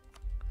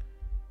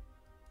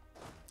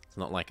 It's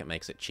not like it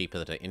makes it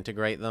cheaper to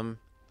integrate them.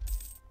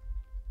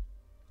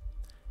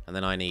 And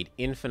then I need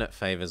infinite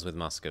favors with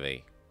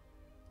Muscovy.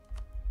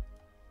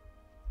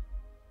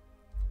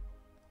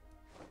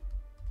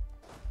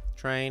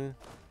 Train.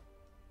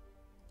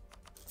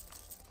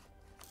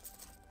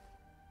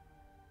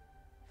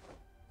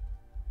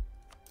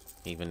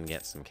 Even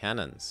get some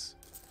cannons.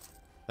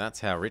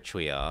 That's how rich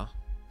we are.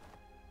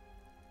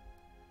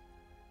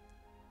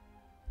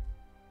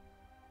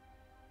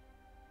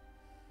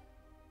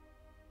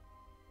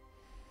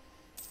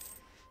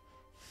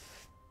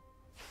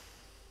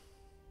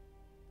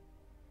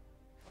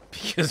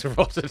 Because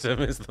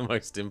Rotterdam is the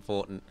most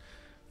important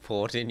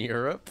port in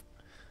Europe.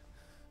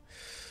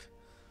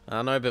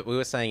 I know, but we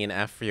were saying in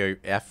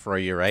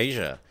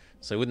Afro-Eurasia.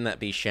 So wouldn't that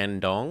be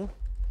Shandong?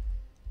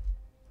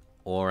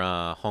 Or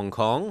Hong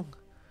Kong?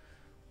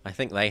 I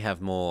think they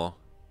have more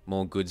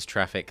goods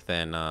traffic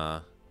than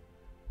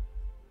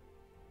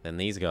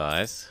these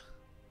guys.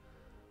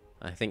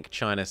 I think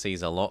China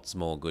sees a lots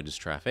more goods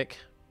traffic.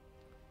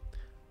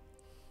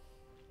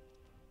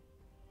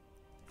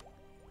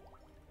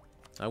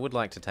 I would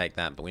like to take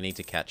that, but we need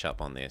to catch up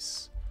on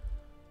this.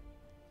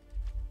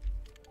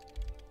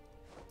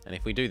 And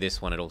if we do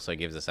this one, it also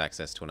gives us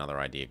access to another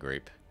idea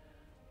group.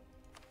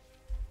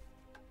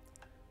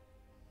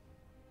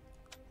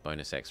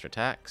 Bonus extra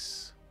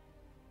tax.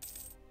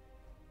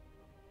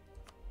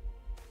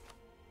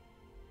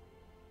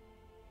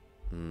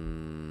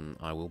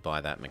 I will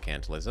buy that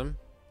mercantilism.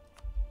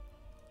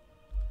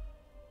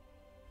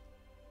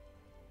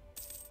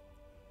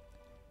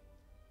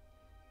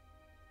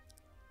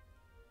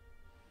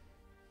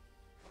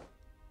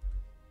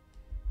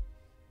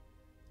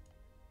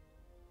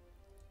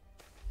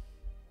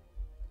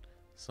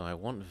 So I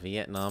want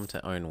Vietnam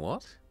to own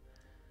what?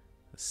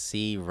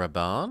 Si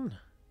Raban?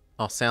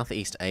 Oh,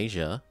 Southeast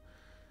Asia.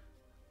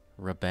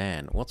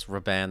 Raban. What's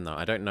Raban, though?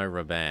 I don't know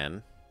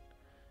Raban.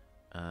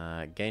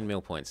 Gain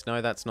mill points.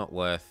 No, that's not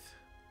worth...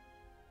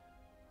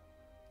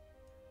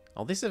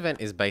 Oh, this event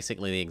is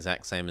basically the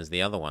exact same as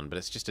the other one, but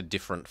it's just a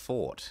different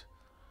fort.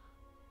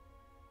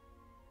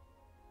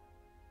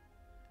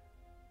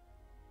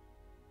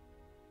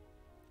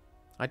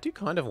 I do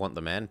kind of want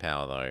the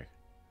manpower, though.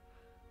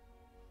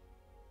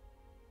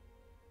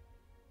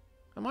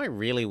 Am I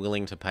really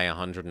willing to pay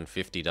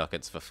 150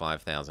 ducats for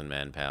 5,000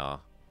 manpower?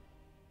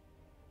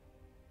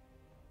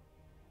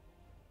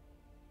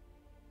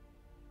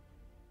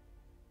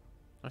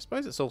 I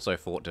suppose it's also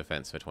fort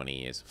defense for 20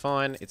 years.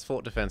 Fine, it's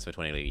fort defense for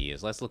 20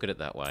 years. Let's look at it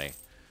that way.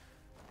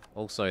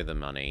 Also the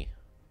money.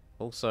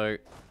 Also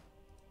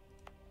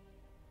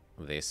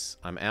this.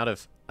 I'm out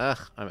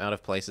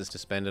of places to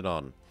spend it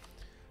on.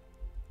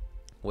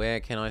 Where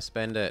can I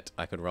spend it?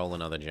 I could roll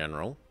another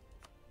general.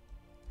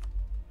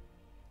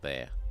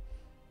 There.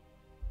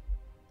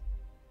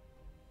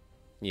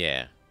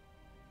 Yeah.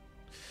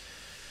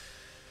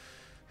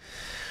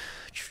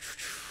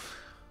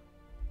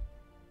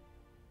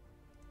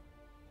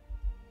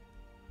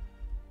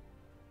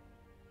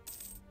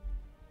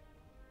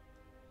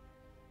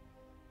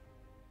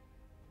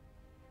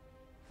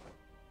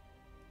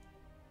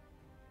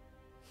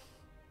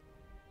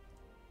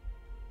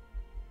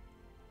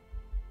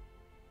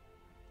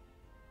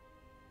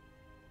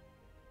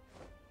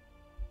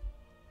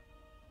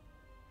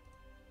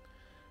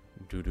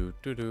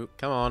 Do-do-do-do.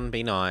 Come on,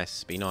 be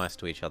nice. Be nice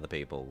to each other,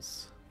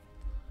 peoples.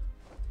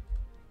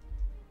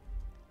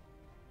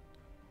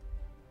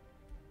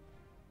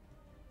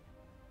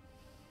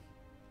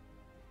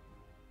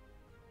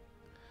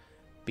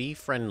 Be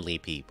friendly,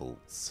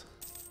 peoples.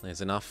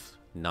 There's enough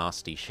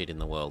nasty shit in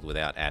the world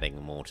without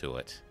adding more to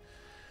it.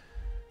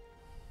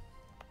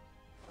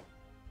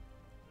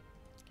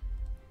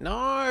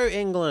 No,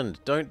 England!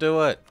 Don't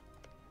do it!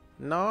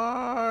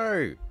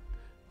 No!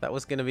 That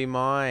was gonna be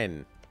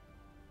mine.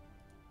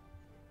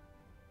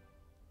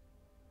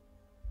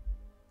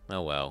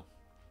 Oh well.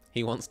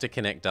 He wants to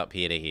connect up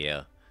here to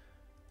here.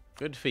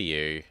 Good for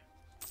you.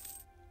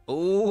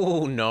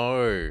 Oh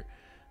no!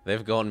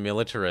 They've gone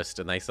militarist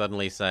and they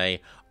suddenly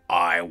say,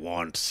 I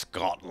want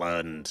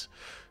Scotland!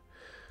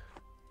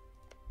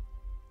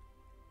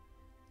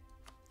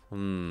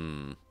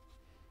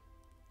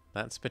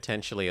 That's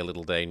potentially a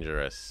little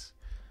dangerous.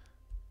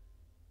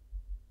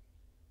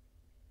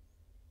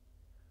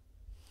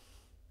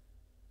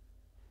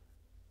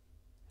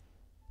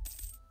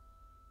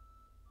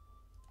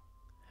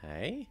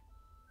 Hey?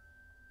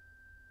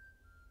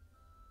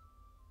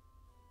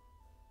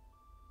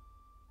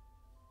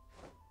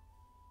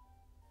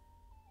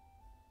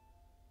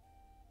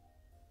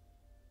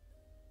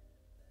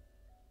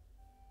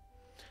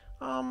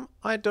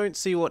 I don't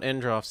see what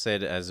Endraft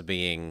said as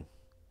being,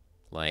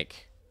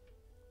 like...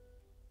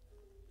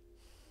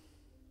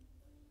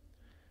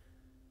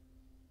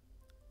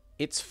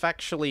 It's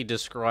factually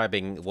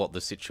describing what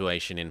the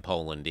situation in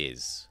Poland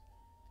is.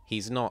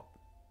 He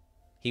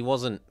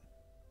wasn't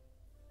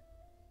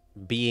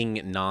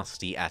being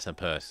nasty at a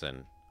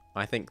person.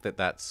 I think that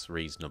that's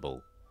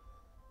reasonable.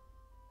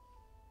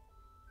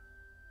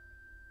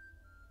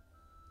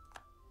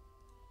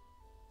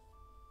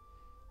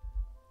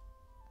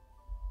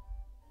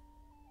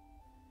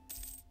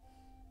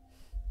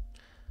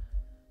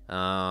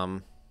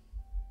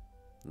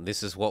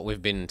 This is what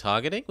we've been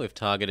targeting. We've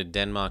targeted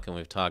Denmark and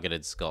we've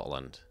targeted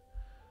Scotland.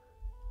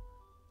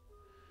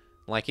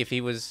 Like if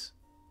he was...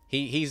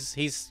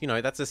 He's you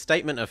know, that's a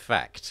statement of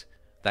fact.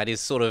 That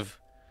is sort of...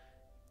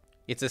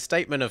 It's a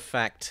statement of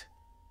fact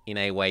in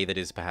a way that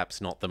is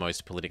perhaps not the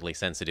most politically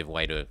sensitive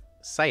way to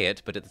say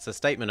it, but it's a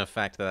statement of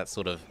fact that that's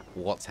sort of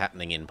what's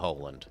happening in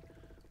Poland.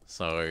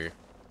 So,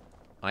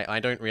 I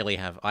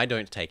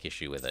don't take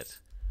issue with it.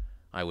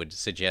 I would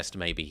suggest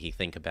maybe he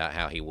think about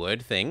how he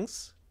word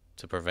things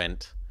to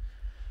prevent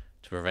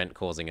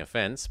causing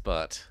offense,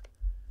 but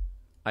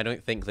I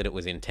don't think that it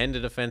was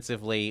intended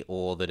offensively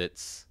or that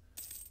it's...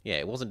 Yeah,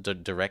 it wasn't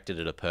directed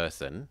at a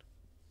person,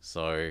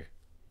 so...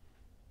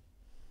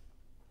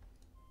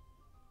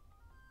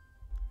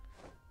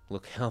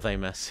 Look how they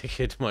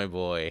massacred my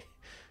boy.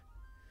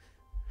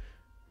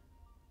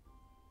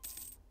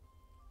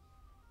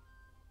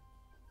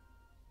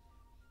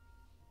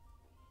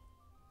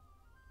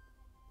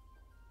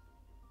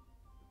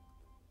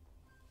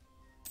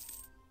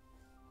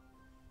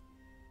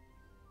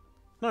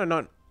 No,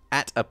 not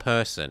at a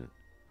person.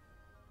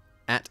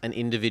 At an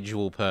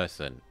individual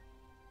person.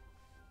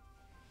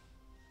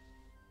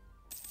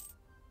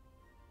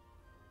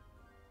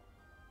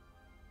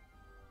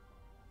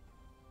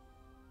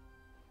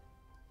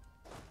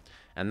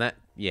 And that,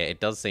 yeah, it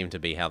does seem to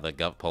be how the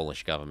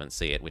Polish government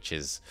see it, which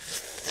is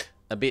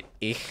a bit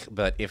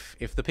but if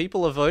the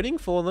people are voting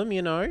for them,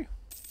 you know,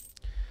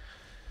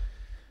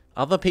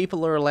 other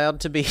people are allowed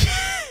to be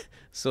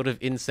sort of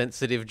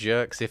insensitive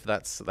jerks if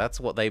that's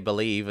what they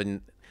believe,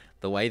 and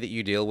the way that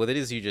you deal with it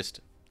is you just,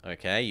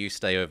 okay, you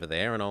stay over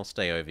there and I'll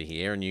stay over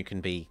here and you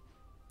can be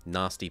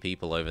nasty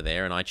people over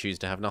there and I choose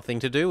to have nothing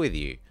to do with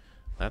you.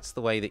 That's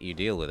the way that you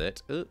deal with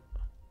it. Ooh.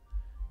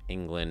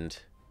 England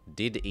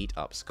did eat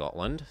up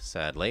Scotland,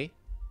 sadly.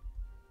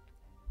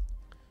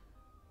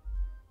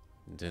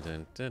 Dun,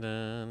 dun,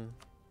 dun.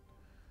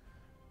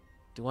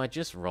 Do I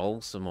just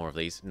roll some more of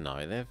these?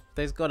 No,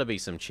 there's got to be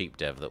some cheap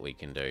dev that we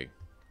can do.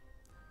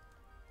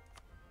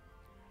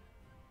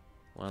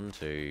 1,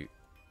 2,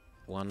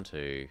 1,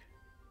 2.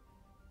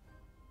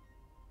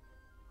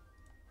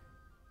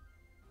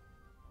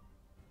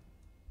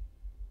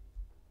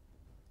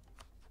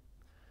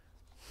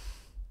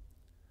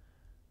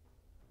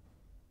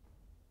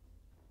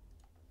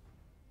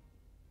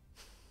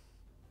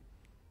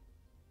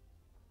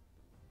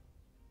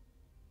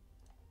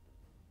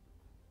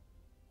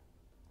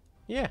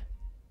 Yeah.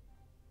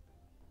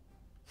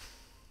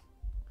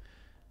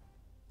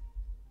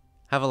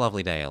 Have a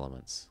lovely day,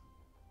 elements.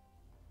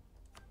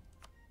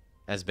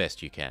 As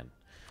best you can.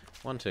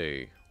 1,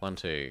 2, 1,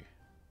 2.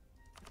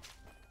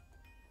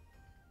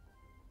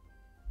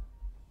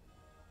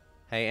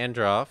 Hey, end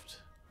draft.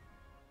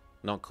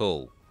 Not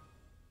cool.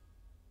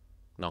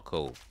 Not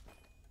cool.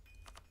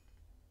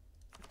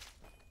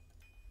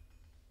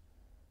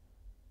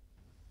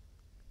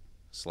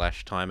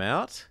 Slash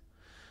timeout.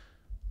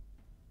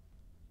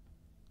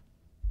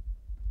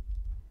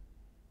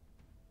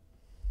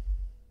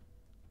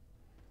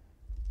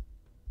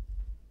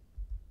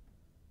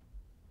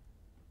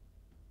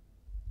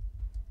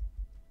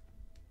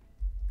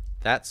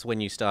 That's when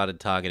you started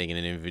targeting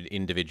an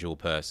individual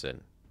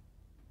person.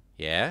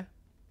 Yeah?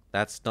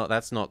 That's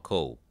not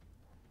cool.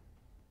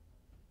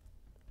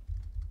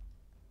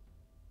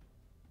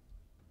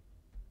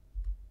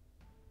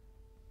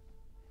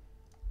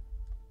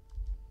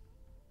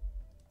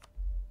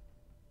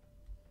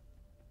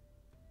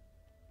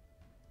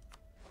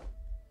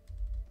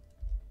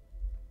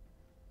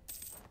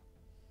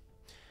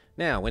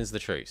 Now, when's the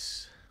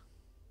truce?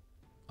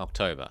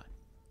 October.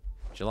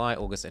 July,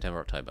 August, September,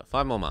 October.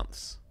 5 more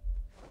months.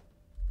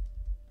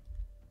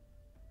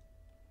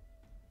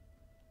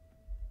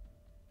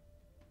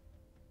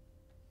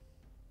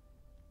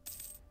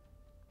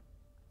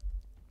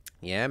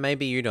 Yeah,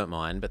 maybe you don't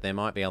mind, but there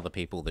might be other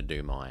people that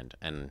do mind.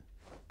 And,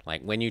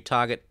 like, when you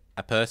target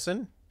a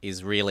person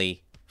is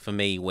really, for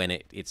me, when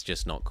it's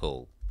just not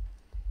cool.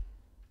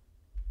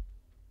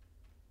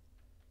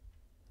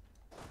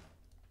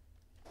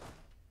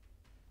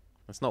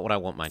 That's not what I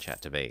want my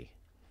chat to be.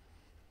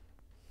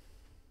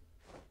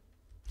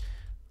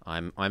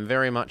 I'm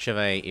very much of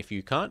a, if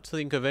you can't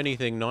think of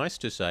anything nice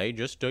to say,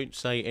 just don't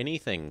say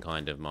anything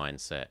kind of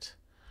mindset.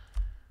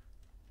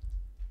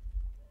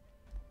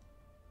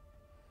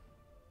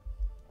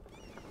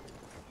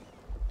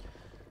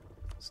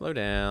 Slow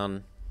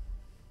down.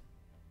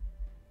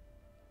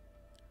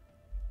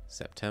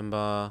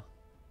 September.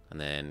 And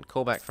then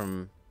call back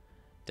from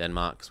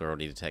Denmark, because we're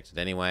already detected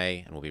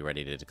anyway, and we'll be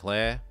ready to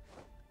declare.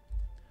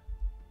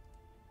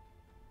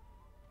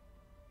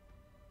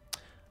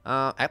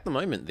 At the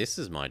moment, this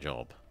is my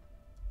job.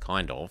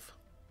 Kind of.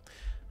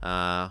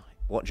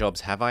 What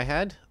jobs have I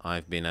had?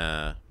 I've been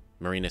a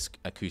marine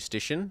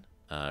acoustician,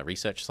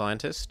 research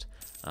scientist,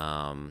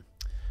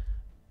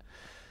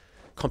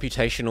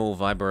 computational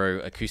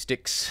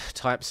vibroacoustics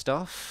type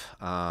stuff.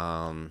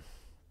 I've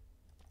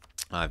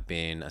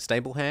been a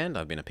stable hand.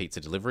 I've been a pizza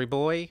delivery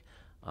boy.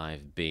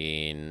 I've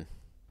been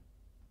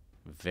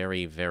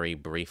very, very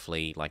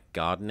briefly like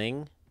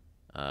gardening,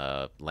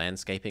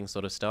 landscaping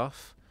sort of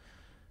stuff.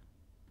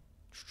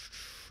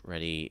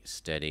 Ready,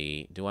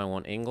 steady. Do I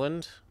want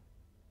England?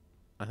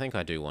 I think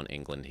I do want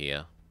England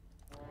here.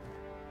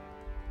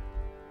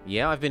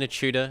 Yeah, I've been a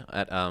tutor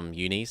at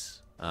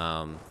unis.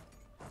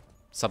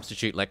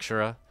 Substitute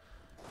lecturer.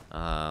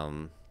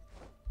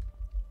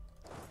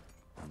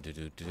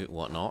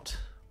 Whatnot.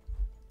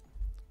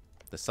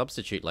 The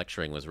substitute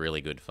lecturing was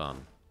really good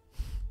fun.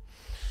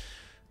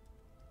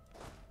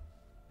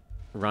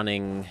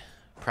 Running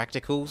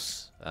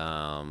practicals.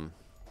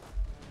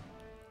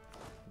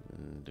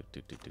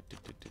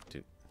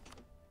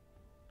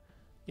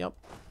 Yep.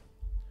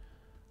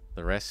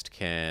 The rest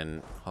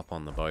can hop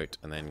on the boat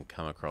and then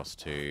come across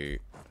to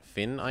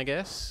Finn, I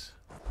guess.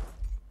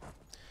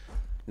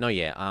 No,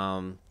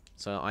 yeah.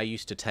 So I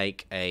used to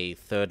take a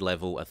third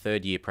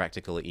year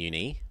practical at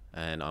uni,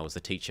 and I was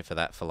the teacher for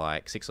that for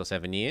like 6 or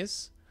 7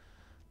 years.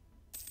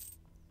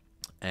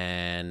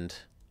 And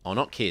oh,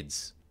 not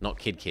kids, not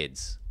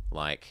kids,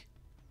 like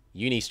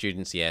uni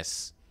students,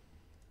 yes.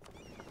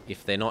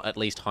 If they're not at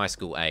least high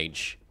school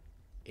age,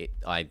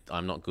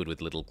 I'm not good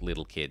with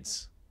little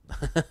kids.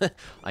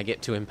 I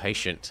get too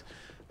impatient.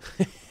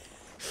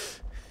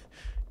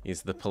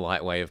 Is the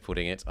polite way of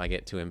putting it. I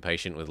get too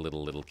impatient with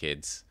little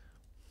kids.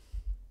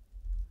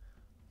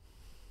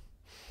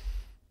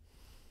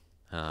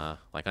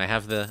 Like I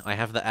have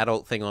the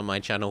adult thing on my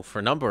channel for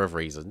a number of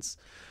reasons.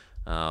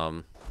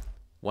 One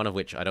of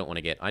which I don't want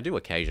to get. I do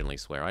occasionally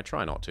swear. I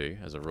try not to,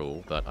 as a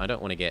rule, but I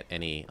don't want to get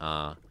any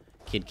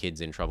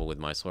kids in trouble with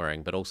my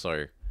swearing. But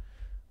also,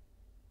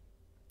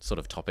 sort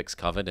of topics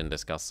covered and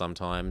discussed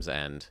sometimes.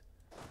 And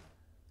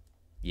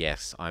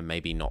yes, I'm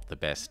maybe not the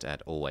best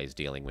at always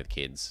dealing with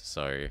kids.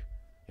 So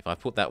if I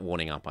put that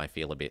warning up, I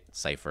feel a bit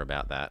safer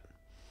about that.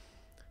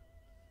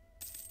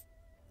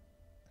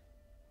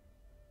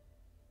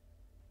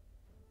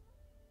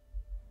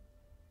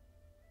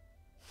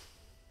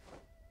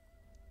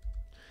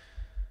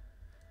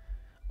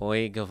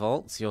 Oi,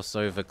 Gevolts, you're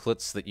so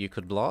verklutz that you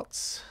could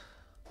blots.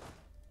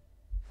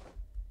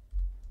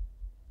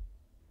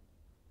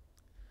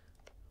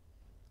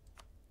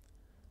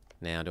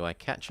 Now, do I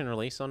catch and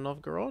release on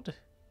Novgorod?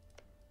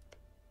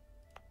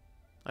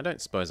 I don't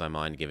suppose I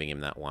mind giving him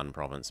that one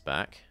province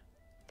back.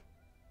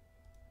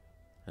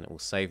 And it will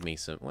save me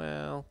some...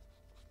 Well,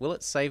 will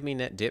it save me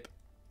net dip?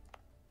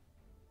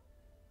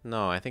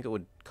 No, I think it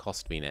would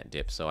cost me net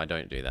dip, so I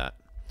don't do that.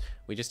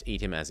 We just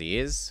eat him as he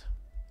is.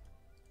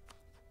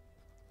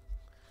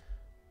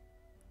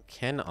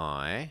 Can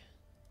I...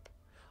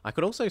 I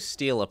could also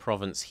steal a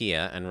province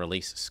here and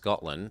release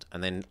Scotland,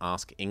 and then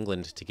ask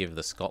England to give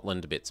the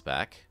Scotland bits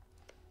back.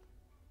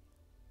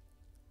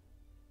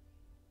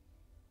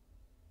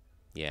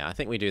 Yeah, I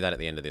think we do that at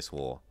the end of this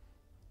war.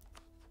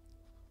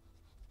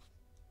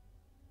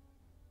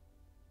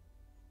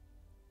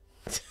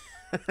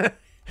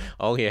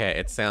 Oh yeah,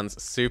 it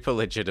sounds super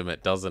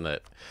legitimate, doesn't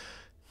it?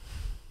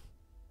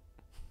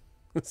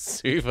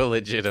 Super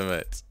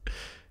legitimate.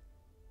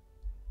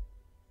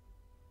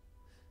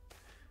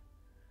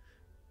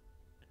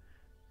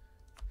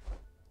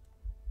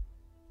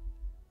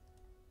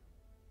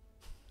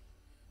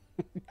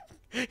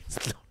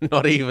 It's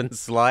not even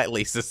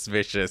slightly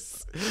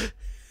suspicious.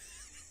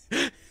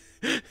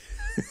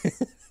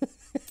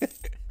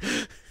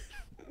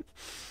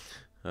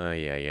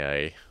 Ay, ay,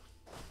 ay.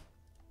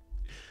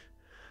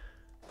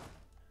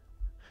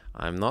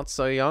 I'm not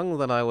so young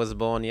that I was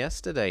born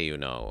yesterday, you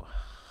know.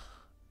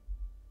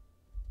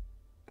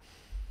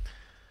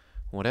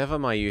 Whatever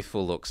my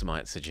youthful looks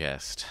might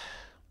suggest.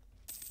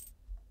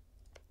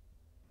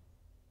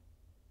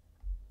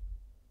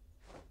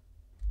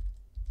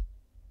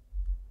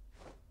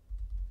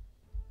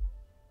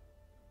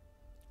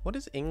 What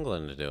is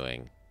England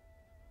doing?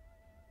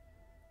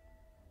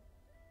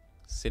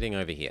 Sitting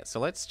over here. So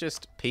let's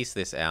just piece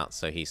this out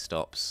so he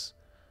stops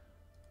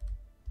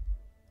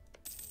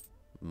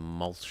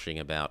mulching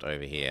about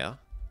over here.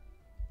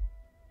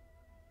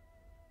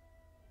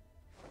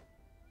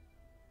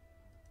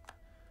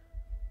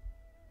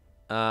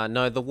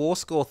 No, the war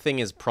score thing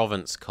is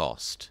province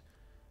cost.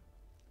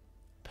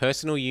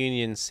 Personal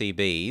union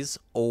CBs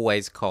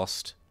always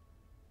cost...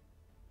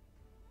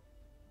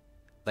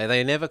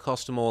 They never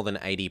cost more than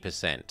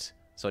 80%.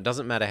 So it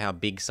doesn't matter how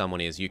big someone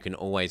is, you can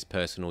always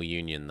personal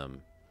union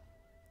them.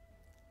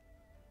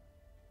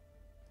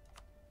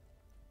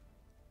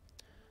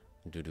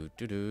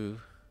 Do-do-do-do.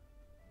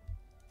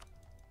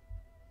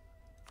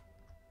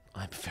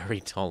 I'm very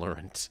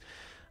tolerant.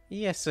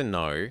 Yes and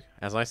no.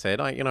 As I said,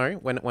 you know,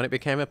 when it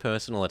became a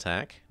personal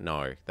attack,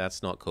 no,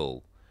 that's not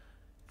cool.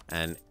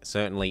 And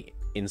certainly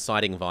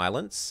inciting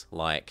violence,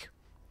 like...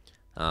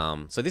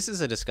 so this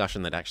is a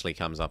discussion that actually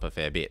comes up a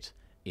fair bit,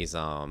 is,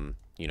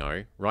 you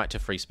know, right to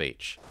free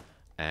speech.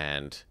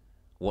 And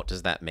what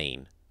does that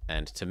mean?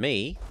 And to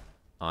me,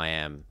 I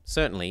am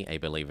certainly a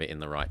believer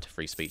in the right to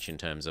free speech in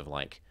terms of,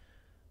 like,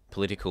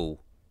 political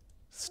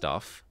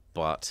stuff,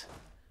 but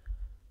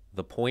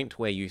the point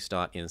where you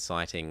start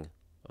inciting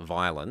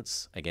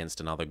violence against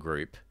another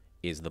group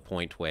is the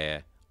point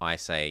where I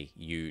say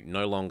you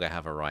no longer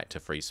have a right to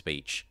free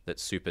speech that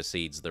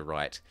supersedes the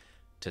right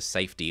to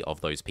safety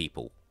of those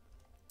people.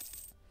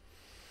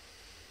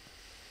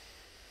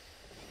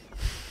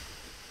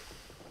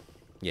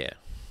 Yeah.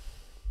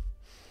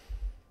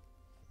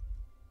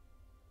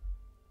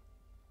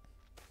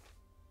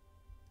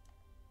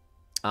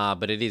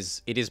 But it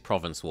is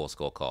province war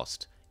score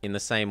cost. In the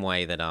same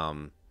way that,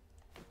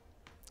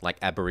 like,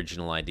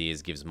 Aboriginal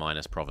ideas gives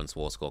minus province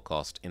war score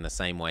cost, in the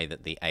same way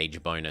that the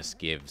age bonus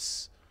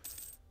gives...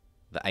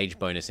 The age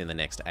bonus in the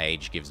next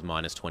age gives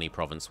minus 20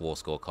 province war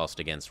score cost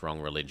against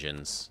wrong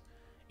religions.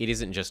 It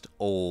isn't just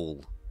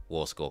all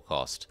war score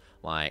cost.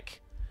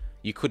 Like,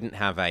 you couldn't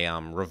have a,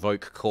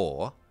 revoke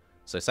core.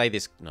 So say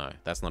this... No,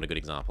 that's not a good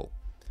example.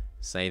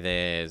 Say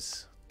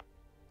there's...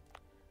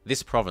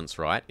 This province,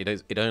 right?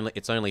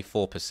 It's only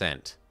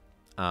 4%.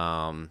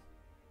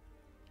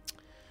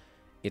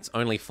 It's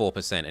only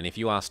 4%, and if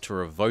you ask to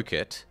revoke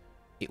it,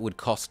 it would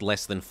cost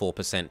less than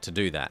 4% to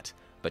do that.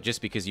 But just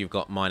because you've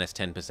got minus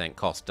 10%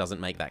 cost doesn't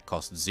make that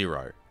cost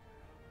 0.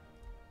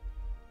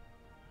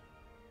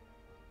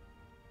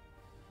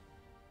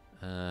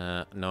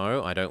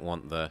 No, I don't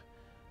want the...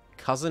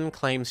 Cousin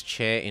claims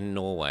chair in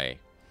Norway.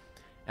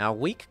 Our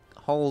weak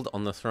hold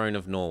on the throne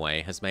of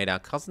Norway has made our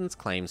cousin's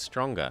claim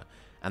stronger,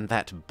 and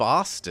that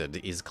bastard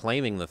is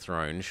claiming the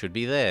throne should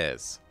be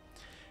theirs.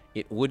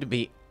 It would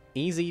be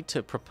easy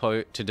to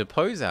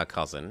depose our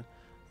cousin,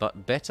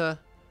 but better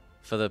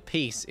for the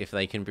peace if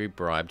they can be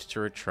bribed to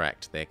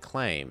retract their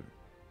claim.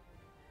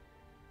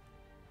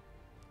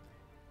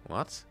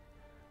 What?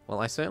 Well,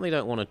 I certainly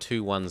don't want a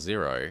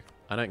 2-1-0.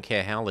 I don't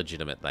care how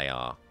legitimate they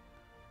are.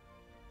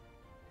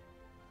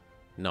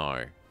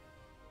 No.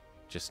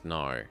 Just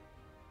no.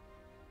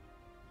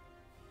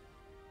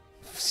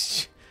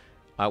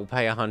 I will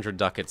pay 100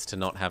 ducats to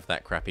not have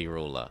that crappy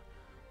ruler.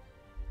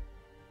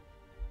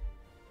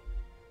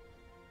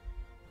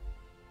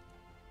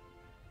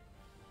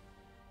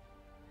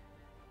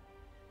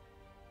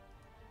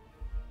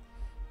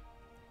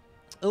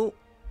 Oh,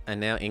 And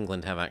now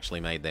England have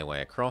actually made their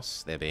way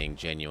across. They're being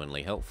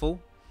genuinely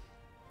helpful.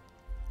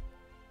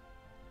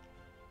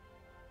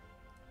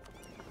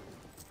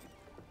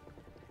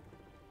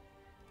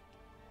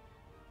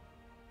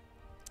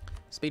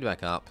 Speed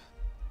back up.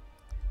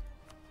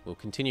 We'll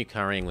continue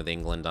currying with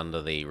England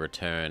under the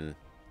return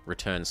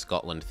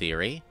Scotland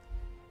theory.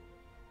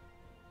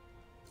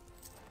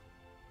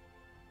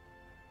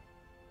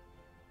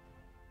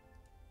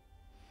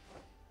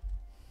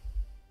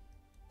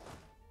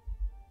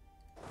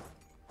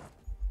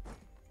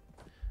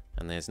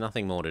 And there's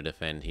nothing more to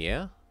defend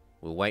here.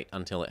 We'll wait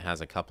until it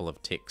has a couple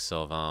of ticks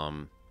of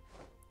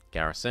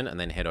garrison and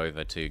then head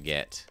over to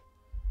get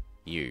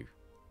you.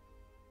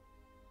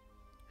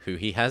 Who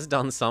he has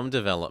done some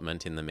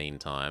development in the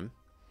meantime.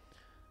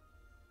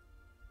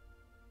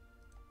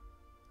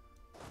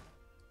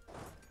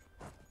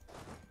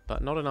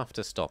 But not enough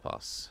to stop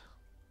us.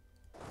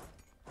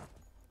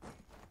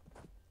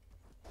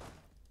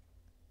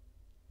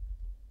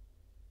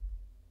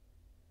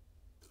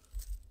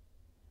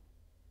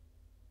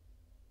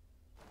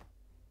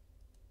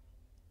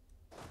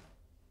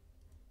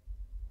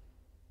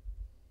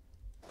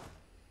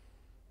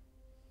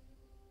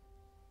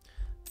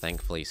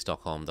 Thankfully,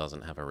 Stockholm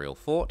doesn't have a real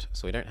fort,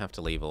 so we don't have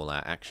to leave all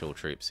our actual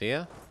troops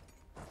here.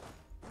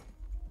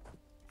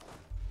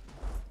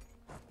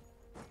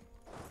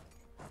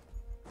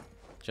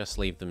 Just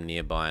leave them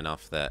nearby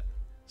enough that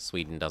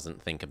Sweden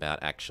doesn't think about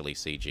actually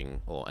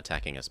sieging or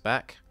attacking us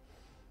back.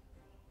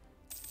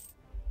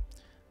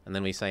 And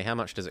then we say, how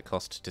much does it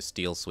cost to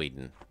steal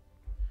Sweden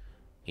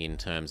in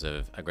terms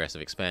of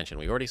aggressive expansion?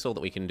 We already saw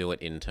that we can do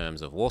it in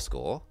terms of war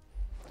score,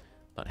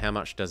 but how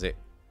much does it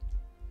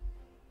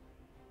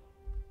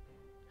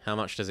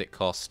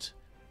cost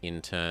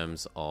in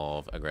terms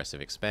of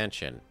aggressive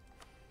expansion?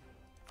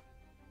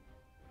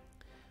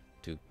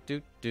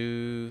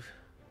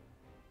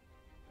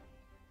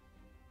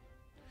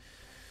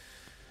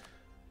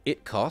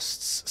 It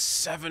costs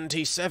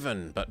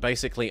 77, but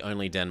basically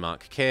only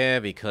Denmark care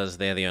because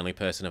they're the only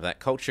person of that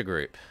culture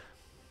group.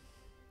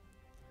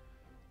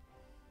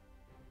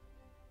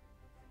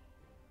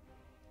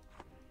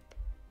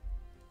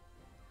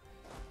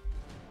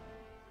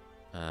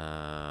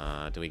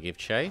 Do we give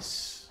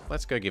chase?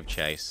 Let's go give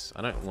chase.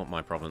 I don't want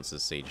my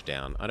provinces sieged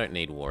down. I don't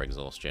need war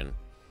exhaustion.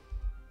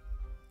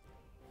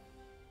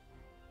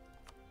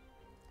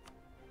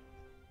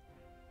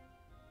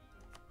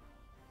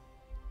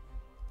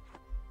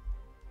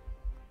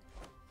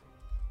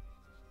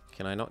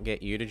 Can I not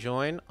get you to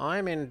join?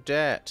 I'm in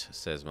debt,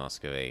 says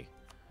Muscovy.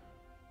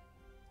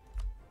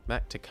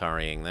 Back to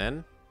currying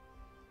then.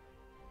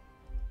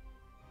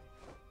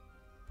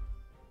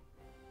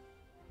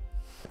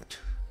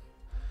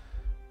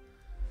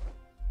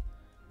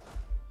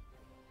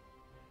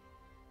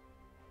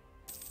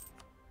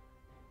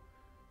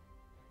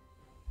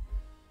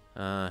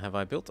 Have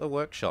I built a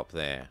workshop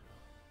there?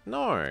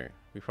 No.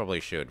 We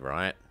probably should,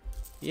 right?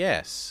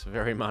 Yes,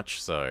 very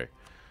much so.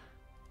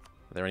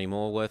 Are there any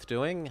more worth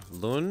doing?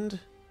 Lund?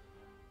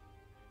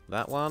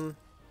 That one?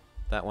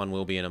 That one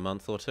will be in a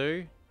month or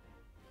two.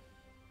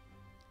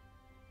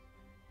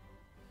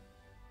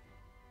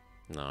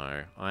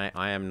 No,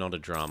 I am not a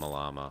drama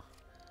llama.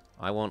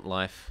 I want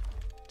life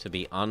to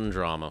be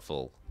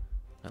undramaful.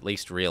 At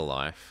least real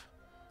life.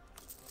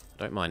 I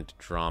don't mind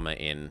drama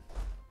in,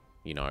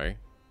 you know,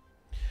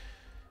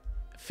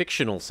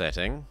 fictional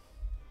setting.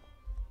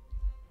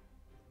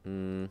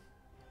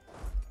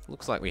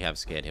 Looks like we have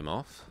scared him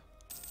off.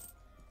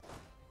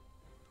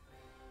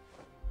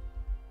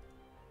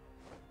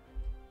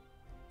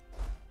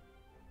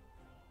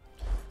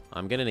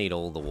 I'm going to need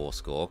all the war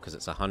score because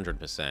it's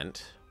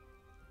 100%.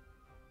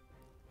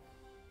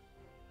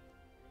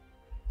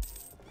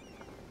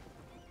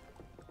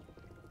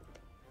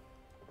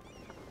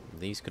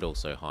 These could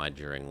also hide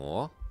during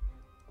war.